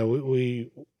 Yeah,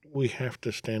 we have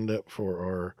to stand up for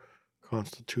our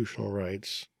constitutional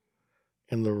rights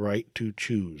and the right to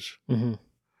choose.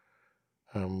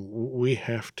 We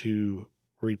have to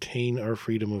retain our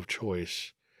freedom of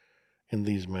choice in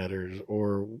these matters,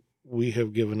 or we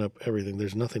have given up everything.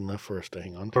 There's nothing left for us to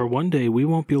hang on to. Or one day we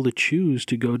won't be able to choose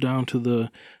to go down to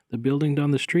the building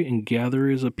down the street and gather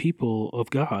as a people of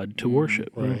God to worship.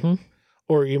 Right.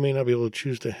 Or you may not be able to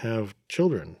choose to have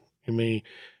children.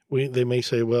 They may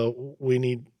say, well, we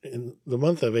need, in the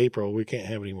month of April, we can't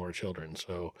have any more children,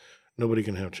 so nobody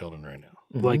can have children right now.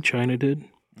 Like China did.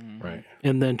 Right.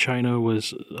 And then China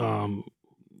was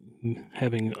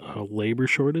having a labor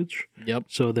shortage. Yep.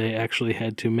 So they actually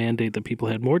had to mandate that people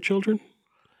had more children.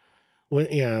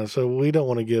 So we don't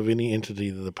want to give any entity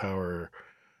the power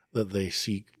that they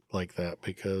seek like that,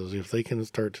 because if they can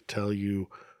start to tell you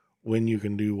when you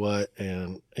can do what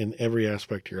and in every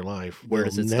aspect of your life, Where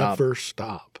they'll does it stop? never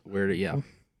stop.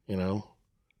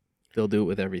 They'll do it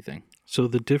with everything. So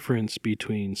the difference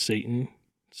between Satan's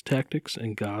tactics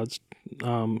and God's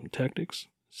tactics,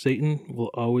 Satan will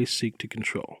always seek to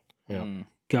control. Yeah.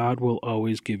 God will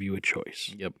always give you a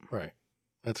choice. Yep. Right.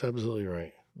 That's absolutely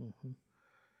right.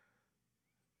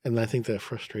 And I think that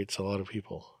frustrates a lot of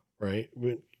people, right?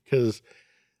 Because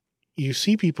you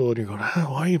see people and you're going,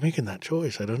 why are you making that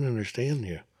choice? I don't understand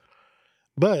you.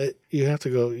 But you have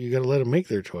to you got to let them make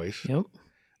their choice. Yep.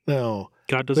 Now,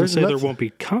 God doesn't There's say there nothing- won't be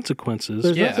consequences.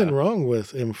 there's Yeah. nothing wrong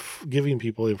with giving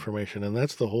people information. And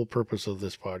that's the whole purpose of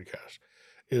this podcast,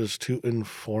 is to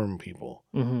inform people.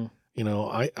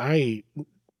 I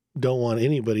don't want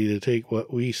anybody to take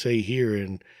what we say here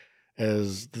and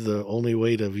as the only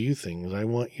way to view things. I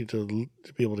want you to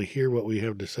be able to hear what we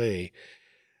have to say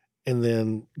and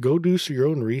then go do your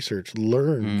own research,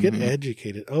 learn, get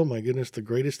educated. Oh my goodness, the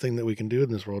greatest thing that we can do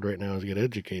in this world right now is get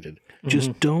educated.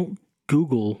 Just don't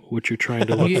Google what you're trying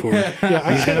to look for. Yeah,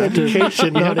 I said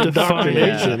education, You have not to find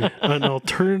indoctrination. an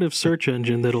alternative search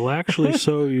engine that'll actually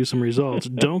show you some results.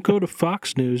 Don't go to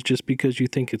Fox News just because you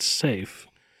think it's safe.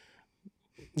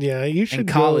 Yeah, you should And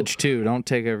college, too. Don't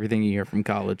take everything you hear from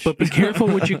college. But be careful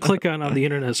what you click on the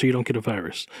internet so you don't get a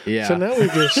virus. yeah. So now we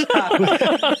just,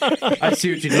 I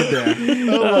see what you did there.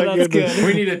 oh my that's goodness.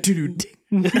 We need a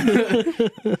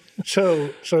doo-doo.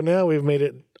 So now we've made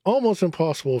it almost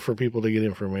impossible for people to get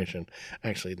information.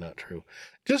 Actually, not true.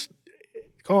 Just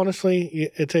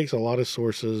honestly, it takes a lot of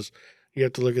sources. You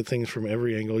have to look at things from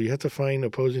every angle. You have to find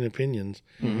opposing opinions.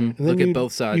 And then Look at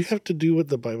both sides. You have to do what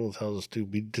the Bible tells us to,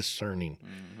 be discerning.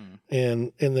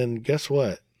 And then guess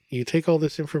what? You take all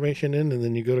this information in, and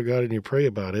then you go to God and you pray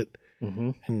about it,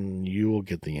 and you will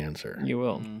get the answer. You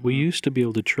will. We used to be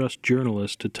able to trust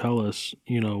journalists to tell us,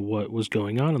 what was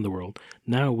going on in the world.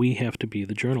 Now we have to be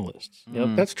the journalists.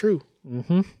 Yep. That's true.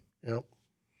 Mm-hmm. Yep.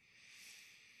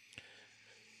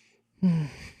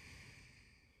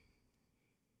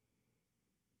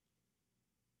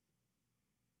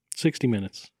 60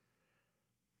 minutes.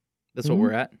 That's what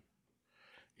we're at.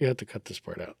 You have to cut this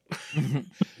part out.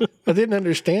 I didn't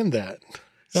understand that.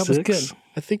 That was 6? good.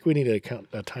 I think we need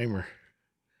a timer.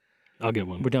 I'll get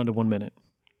one. We're down to 1 minute.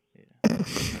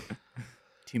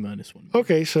 T-1.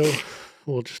 Okay, so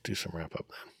we'll just do some wrap up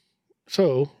then.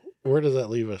 So where does that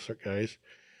leave us, guys?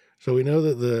 So we know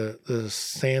that the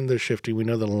sand is shifting. We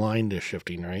know the line is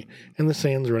shifting, right? And the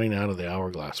sand's running out of the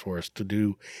hourglass for us to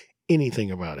do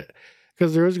anything about it.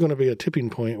 Because there is going to be a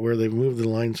tipping point where they've moved the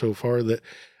line so far that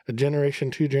a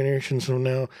generation, 2 generations from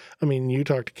now, I mean, you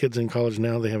talk to kids in college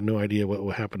now, they have no idea what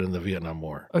will happen in the Vietnam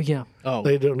War. Oh, yeah. Oh,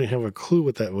 They don't even have a clue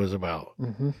what that was about.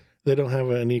 Mm-hmm. They don't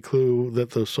have any clue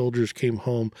that those soldiers came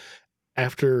home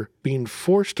after being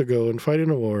forced to go and fight in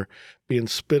a war, being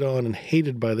spit on and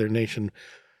hated by their nation.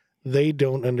 They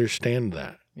don't understand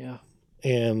that. Yeah.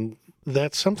 And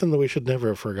that's something that we should never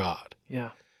have forgot. Yeah.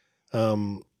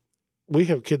 We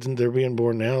have kids and they're being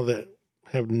born now that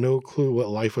have no clue what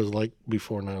life was like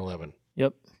before 9/11.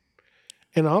 Yep.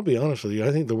 And I'll be honest with you,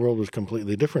 I think the world was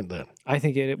completely different then. I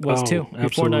think it was too, before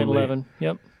absolutely. 9/11.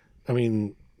 Yep. I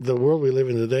mean, the world we live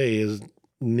in today is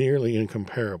nearly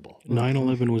incomparable.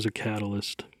 9/11 was a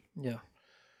catalyst. Yeah.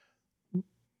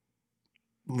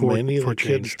 Many of the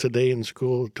kids change. today in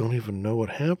school don't even know what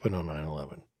happened on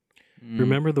 9/11.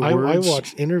 Remember the I words?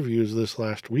 watched interviews this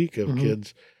last week of Mhm.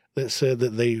 kids that said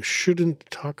that they shouldn't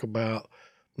talk about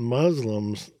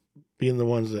Muslims being the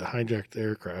ones that hijacked the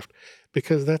aircraft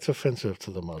because that's offensive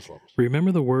to the Muslims.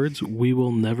 Remember the words, "We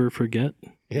will never forget"?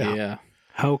 Yeah.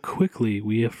 How quickly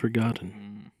we have forgotten.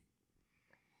 Mm.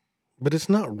 But it's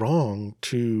not wrong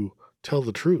to tell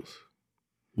the truth.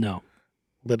 No.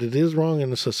 But it is wrong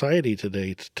in a society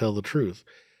today to tell the truth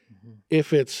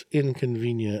if it's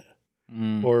inconvenient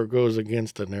Mm. or goes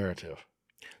against a narrative.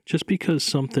 Just because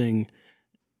something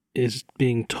is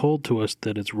being told to us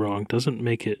that it's wrong doesn't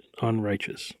make it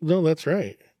unrighteous. No, that's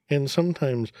right. And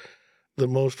sometimes the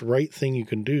most right thing you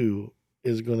can do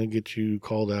is going to get you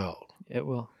called out. It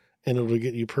will. And it will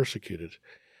get you persecuted.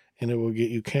 And it will get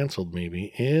you canceled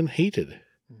maybe and hated.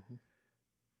 Mm-hmm.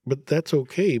 But that's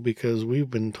okay because we've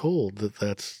been told that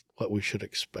that's what we should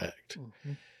expect.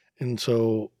 Mm-hmm. And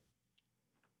so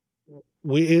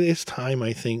it is time,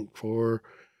 I think, for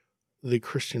the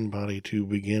Christian body to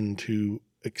begin to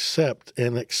accept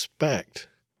and expect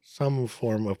some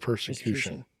form of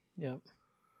persecution. Yeah.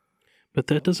 But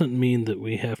that doesn't mean that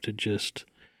we have to just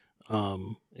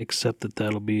accept that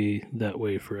that'll be that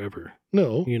way forever.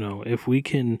 No. You know, if we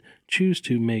can choose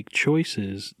to make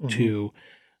choices to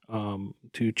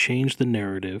change the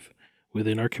narrative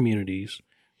within our communities,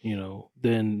 you know,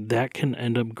 then that can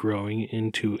end up growing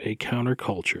into a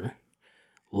counterculture.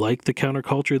 Like the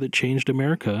counterculture that changed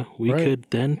America, we Right. could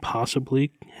then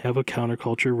possibly have a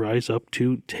counterculture rise up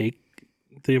to take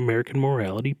the American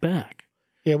morality back.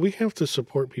 Yeah, we have to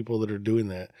support people that are doing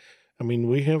that. I mean,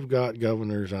 we have got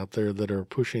governors out there that are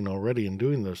pushing already and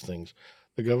doing those things.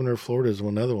 The governor of Florida is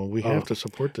another one. We have to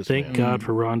support this Thank man. God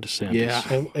for Ron DeSantis.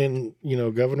 Yeah. And, you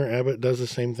know, Governor Abbott does the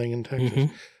same thing in Texas.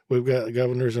 Mhm. We've got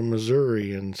governors in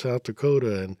Missouri and South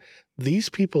Dakota, and these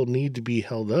people need to be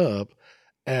held up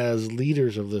as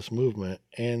leaders of this movement,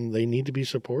 and they need to be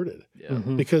supported Yeah.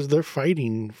 Mhm. because they're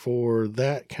fighting for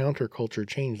that counterculture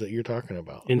change that you're talking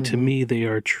about. And to me, they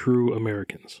are true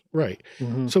Americans. Right.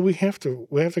 Mhm. So we have to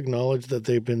acknowledge that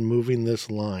they've been moving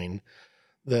this line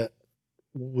that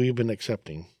we've been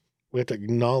accepting. We have to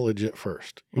acknowledge it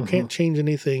first. You can't change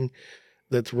anything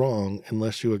that's wrong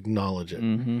unless you acknowledge it.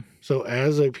 Mm-hmm. So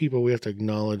as a people, we have to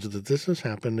acknowledge that this has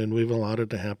happened and we've allowed it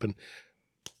to happen.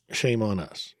 Shame on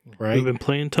us, right? We've been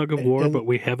playing tug of war, And- but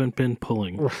we haven't been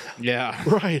pulling. Yeah.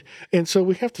 Right. And so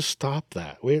we have to stop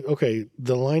that. Okay,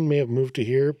 the line may have moved to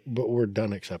here, but we're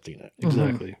done accepting it.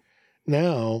 Exactly.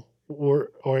 Now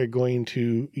are going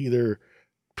to either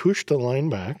push the line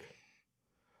back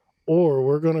or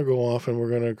we're going to go off and we're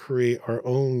going to create our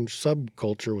own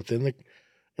subculture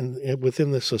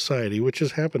within the society, which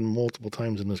has happened multiple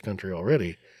times in this country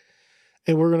already.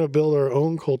 And we're going to build our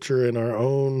own culture and our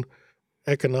own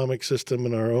economic system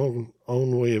and our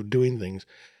own way of doing things.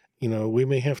 You know, we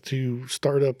may have to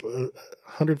start up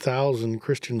 100,000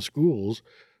 Christian schools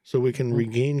so we can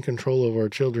regain control of our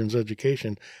children's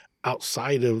education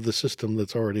outside of the system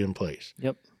that's already in place.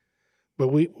 Yep.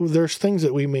 But there's things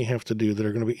that we may have to do that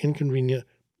are going to be inconvenient,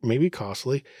 maybe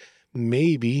costly,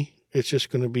 maybe it's just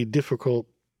going to be difficult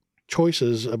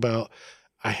choices about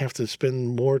I have to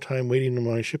spend more time waiting on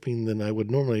my shipping than I would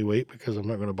normally wait because I'm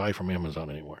not going to buy from Amazon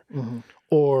anymore. Mm-hmm.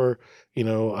 Or, you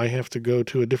know, I have to go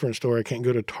to a different store. I can't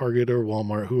go to Target or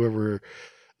Walmart, whoever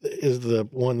is the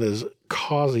one that's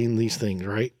causing these things,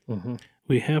 right? Mm-hmm.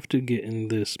 We have to get in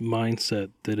this mindset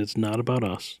that it's not about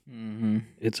us. Mm-hmm.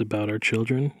 It's about our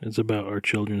children. It's about our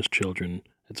children's children.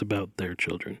 It's about their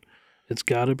children. It's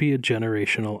got to be a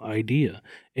generational idea.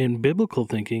 And biblical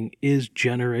thinking is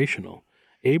generational.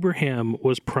 Abraham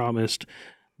was promised,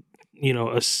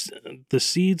 the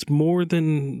seeds more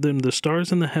than the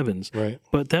stars in the heavens. Right.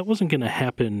 But that wasn't going to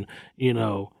happen, In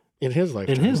his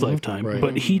lifetime. in his lifetime. Right.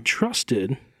 But he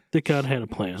trusted that God had a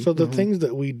plan. So the things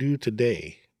that we do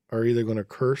today are either going to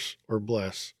curse or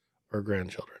bless our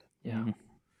grandchildren. Yeah.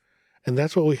 And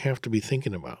that's what we have to be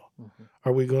thinking about. Mm-hmm.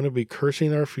 Are we going to be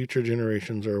cursing our future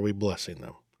generations, or are we blessing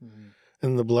them? Mm-hmm.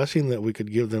 And the blessing that we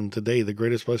could give them today, the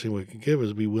greatest blessing we could give,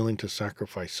 is be willing to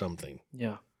sacrifice something.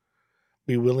 Yeah.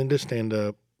 Be willing to stand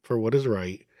up for what is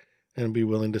right and be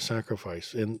willing to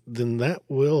sacrifice. And then that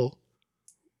will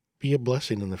be a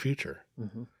blessing in the future.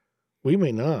 Mm-hmm. We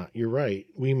may not, you're right.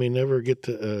 We may never get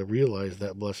to realize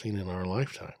that blessing in our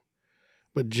lifetime.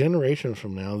 But generations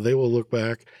from now, they will look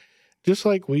back, just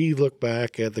like we look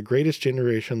back at the greatest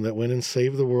generation that went and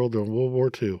saved the world during World War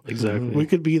II. Exactly. We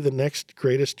could be the next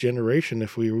greatest generation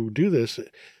if we do this,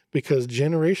 because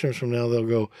generations from now, they'll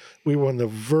go, we were on the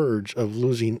verge of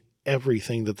losing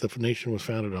everything that the nation was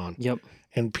founded on. Yep.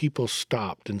 And people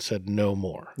stopped and said no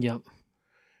more. Yep.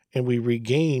 And we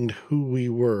regained who we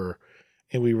were,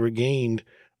 and we regained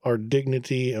our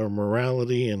dignity, our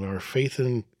morality, and our faith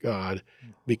in God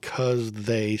because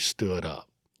they stood up.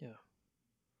 Yeah.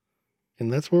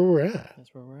 And that's where we're at.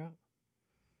 That's where we're at.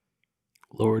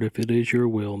 Lord, if it is your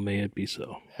will, may it be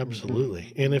so.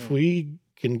 Absolutely. And if we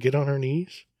can get on our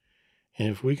knees and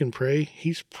if we can pray,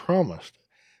 he's promised.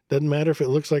 Doesn't matter if it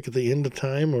looks like at the end of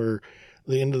time or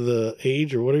the end of the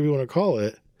age or whatever you want to call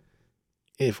it.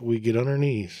 If we get on our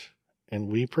knees and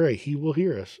we pray, he will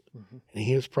hear us. Mm-hmm. And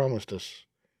he has promised us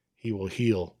he will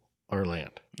heal our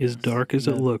land. As dark as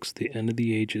it Amen. looks, the end of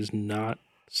the age is not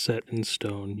set in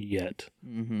stone yet.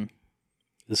 Mm-hmm.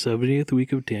 The 70th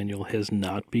week of Daniel has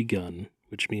not begun,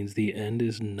 which means the end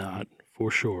is not for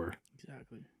sure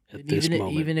Exactly. at this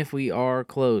moment. Even if we are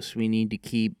close, we need to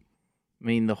keep. I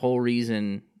mean, the whole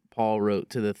reason Paul wrote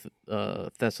to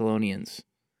the Thessalonians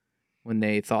when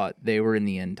they thought they were in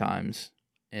the end times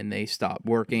and they stopped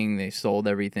working, they sold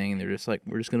everything, and they're just like,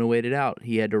 we're just going to wait it out.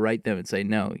 He had to write them and say,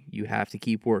 no, you have to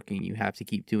keep working. You have to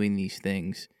keep doing these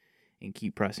things and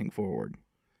keep pressing forward.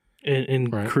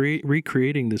 And Right.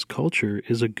 recreating this culture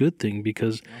is a good thing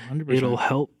because 100%. it'll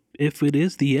help, if it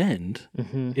is the end,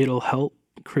 Mm-hmm. it'll help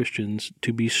Christians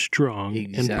to be strong and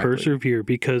Exactly. persevere,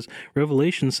 because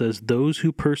Revelation says those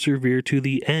who persevere to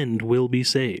the end will be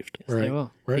saved. Yes, they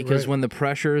will. Right. Because right. when the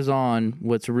pressure is on,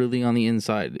 what's really on the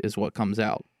inside is what comes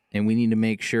out. And we need to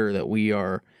make sure that we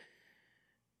are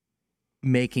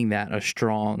making that a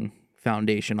strong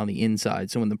foundation on the inside.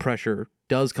 So when the pressure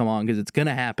does come on, because it's going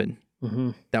to happen,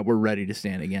 Mm-hmm. that we're ready to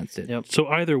stand against it. Yep. So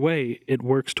either way, it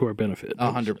works to our benefit.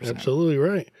 100%. Absolutely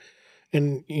right.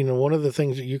 And, one of the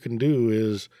things that you can do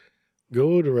is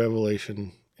go to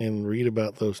Revelation and read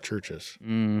about those churches,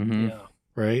 Mm-hmm. Yeah.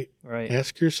 right? Right.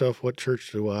 Ask yourself, what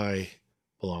church do I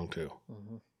belong to?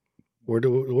 Mm-hmm.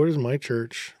 Where does my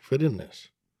church fit in this?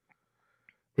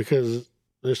 Because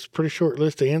there's a pretty short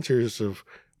list of answers of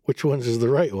which ones is the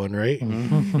right one, right?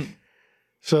 Mm-hmm.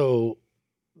 So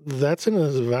that's an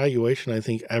evaluation I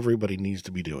think everybody needs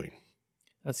to be doing.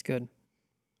 That's good.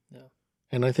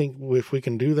 And I think if we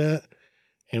can do that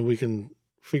and we can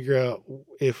figure out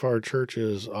if our church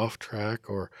is off track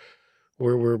or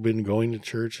where we've been going to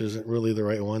church isn't really the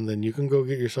right one, then you can go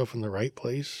get yourself in the right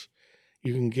place.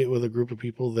 You can get with a group of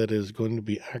people that is going to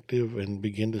be active and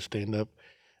begin to stand up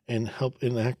and help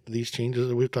enact these changes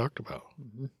that we've talked about,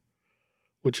 Mm-hmm.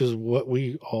 which is what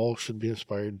we all should be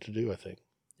inspired to do, I think.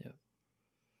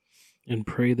 And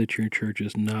pray that your church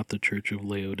is not the church of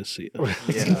Laodicea.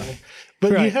 Yeah.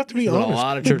 But you Right. have to be That's what a honest.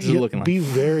 lot of churches are looking like. Be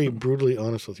very brutally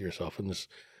honest with yourself in this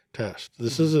test.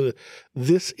 This is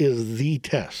the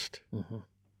test. Mm-hmm.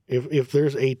 If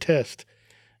there's a test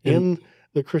in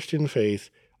the Christian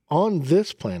faith on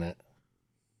this planet,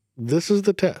 this is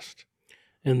the test.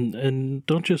 And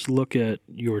don't just look at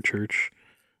your church,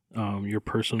 your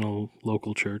personal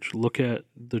local church. Look at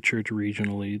the church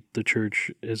regionally, the church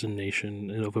as a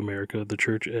nation of America, the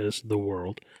church as the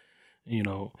world,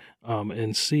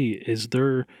 and see, is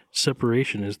there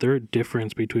separation? Is there a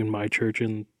difference between my church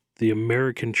and the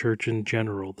American church in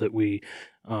general that we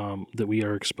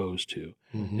are exposed to?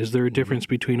 Mhm. Is there a difference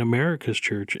between America's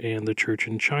church and the church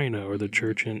in China or the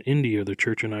church in India or the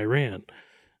church in Iran?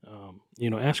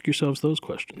 Ask yourselves those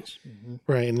questions. Mm-hmm.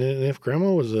 Right. And if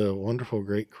grandma was a wonderful,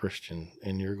 great Christian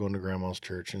and you're going to grandma's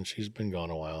church and she's been gone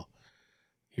a while,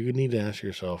 you need to ask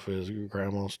yourself, is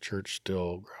grandma's church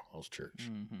still grandma's church?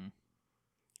 Mm-hmm.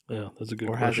 Yeah, that's a good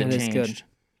Or has question. it It is good. changed?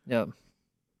 Yep.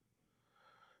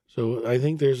 So I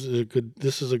think this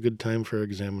is a good time for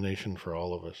examination for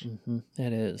all of us. Mm-hmm.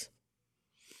 It is.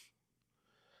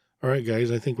 All right,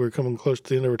 guys, I think we're coming close to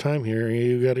the end of our time here.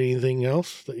 You got anything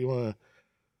else that you want to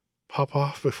pop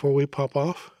off before we pop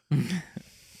off?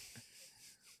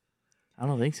 I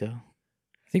don't think so.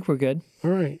 I think we're good.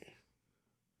 All right.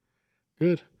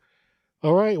 Good.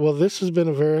 All right. Well, this has been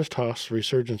a Veritas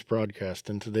Resurgence broadcast,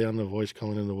 and today on The Voice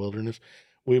Calling in the Wilderness,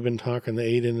 we've been talking to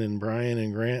Aidan and Brian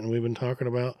and Grant, and we've been talking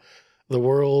about the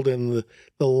world and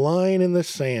the line in the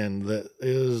sand that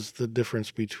is the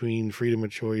difference between freedom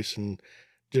of choice and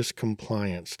just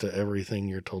compliance to everything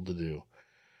you're told to do.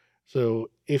 So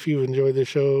if you've enjoyed the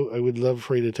show, I would love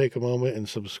for you to take a moment and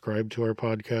subscribe to our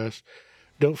podcast.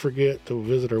 Don't forget to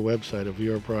visit our website at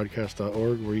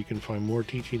vrbroadcast.org, where you can find more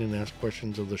teaching and ask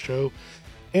questions of the show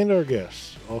and our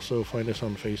guests. Also find us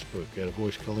on Facebook at A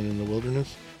Voice Calling in the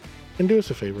Wilderness. And do us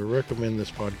a favor, recommend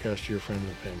this podcast to your friends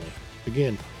and family.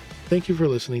 Again, thank you for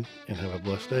listening, and have a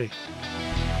blessed day.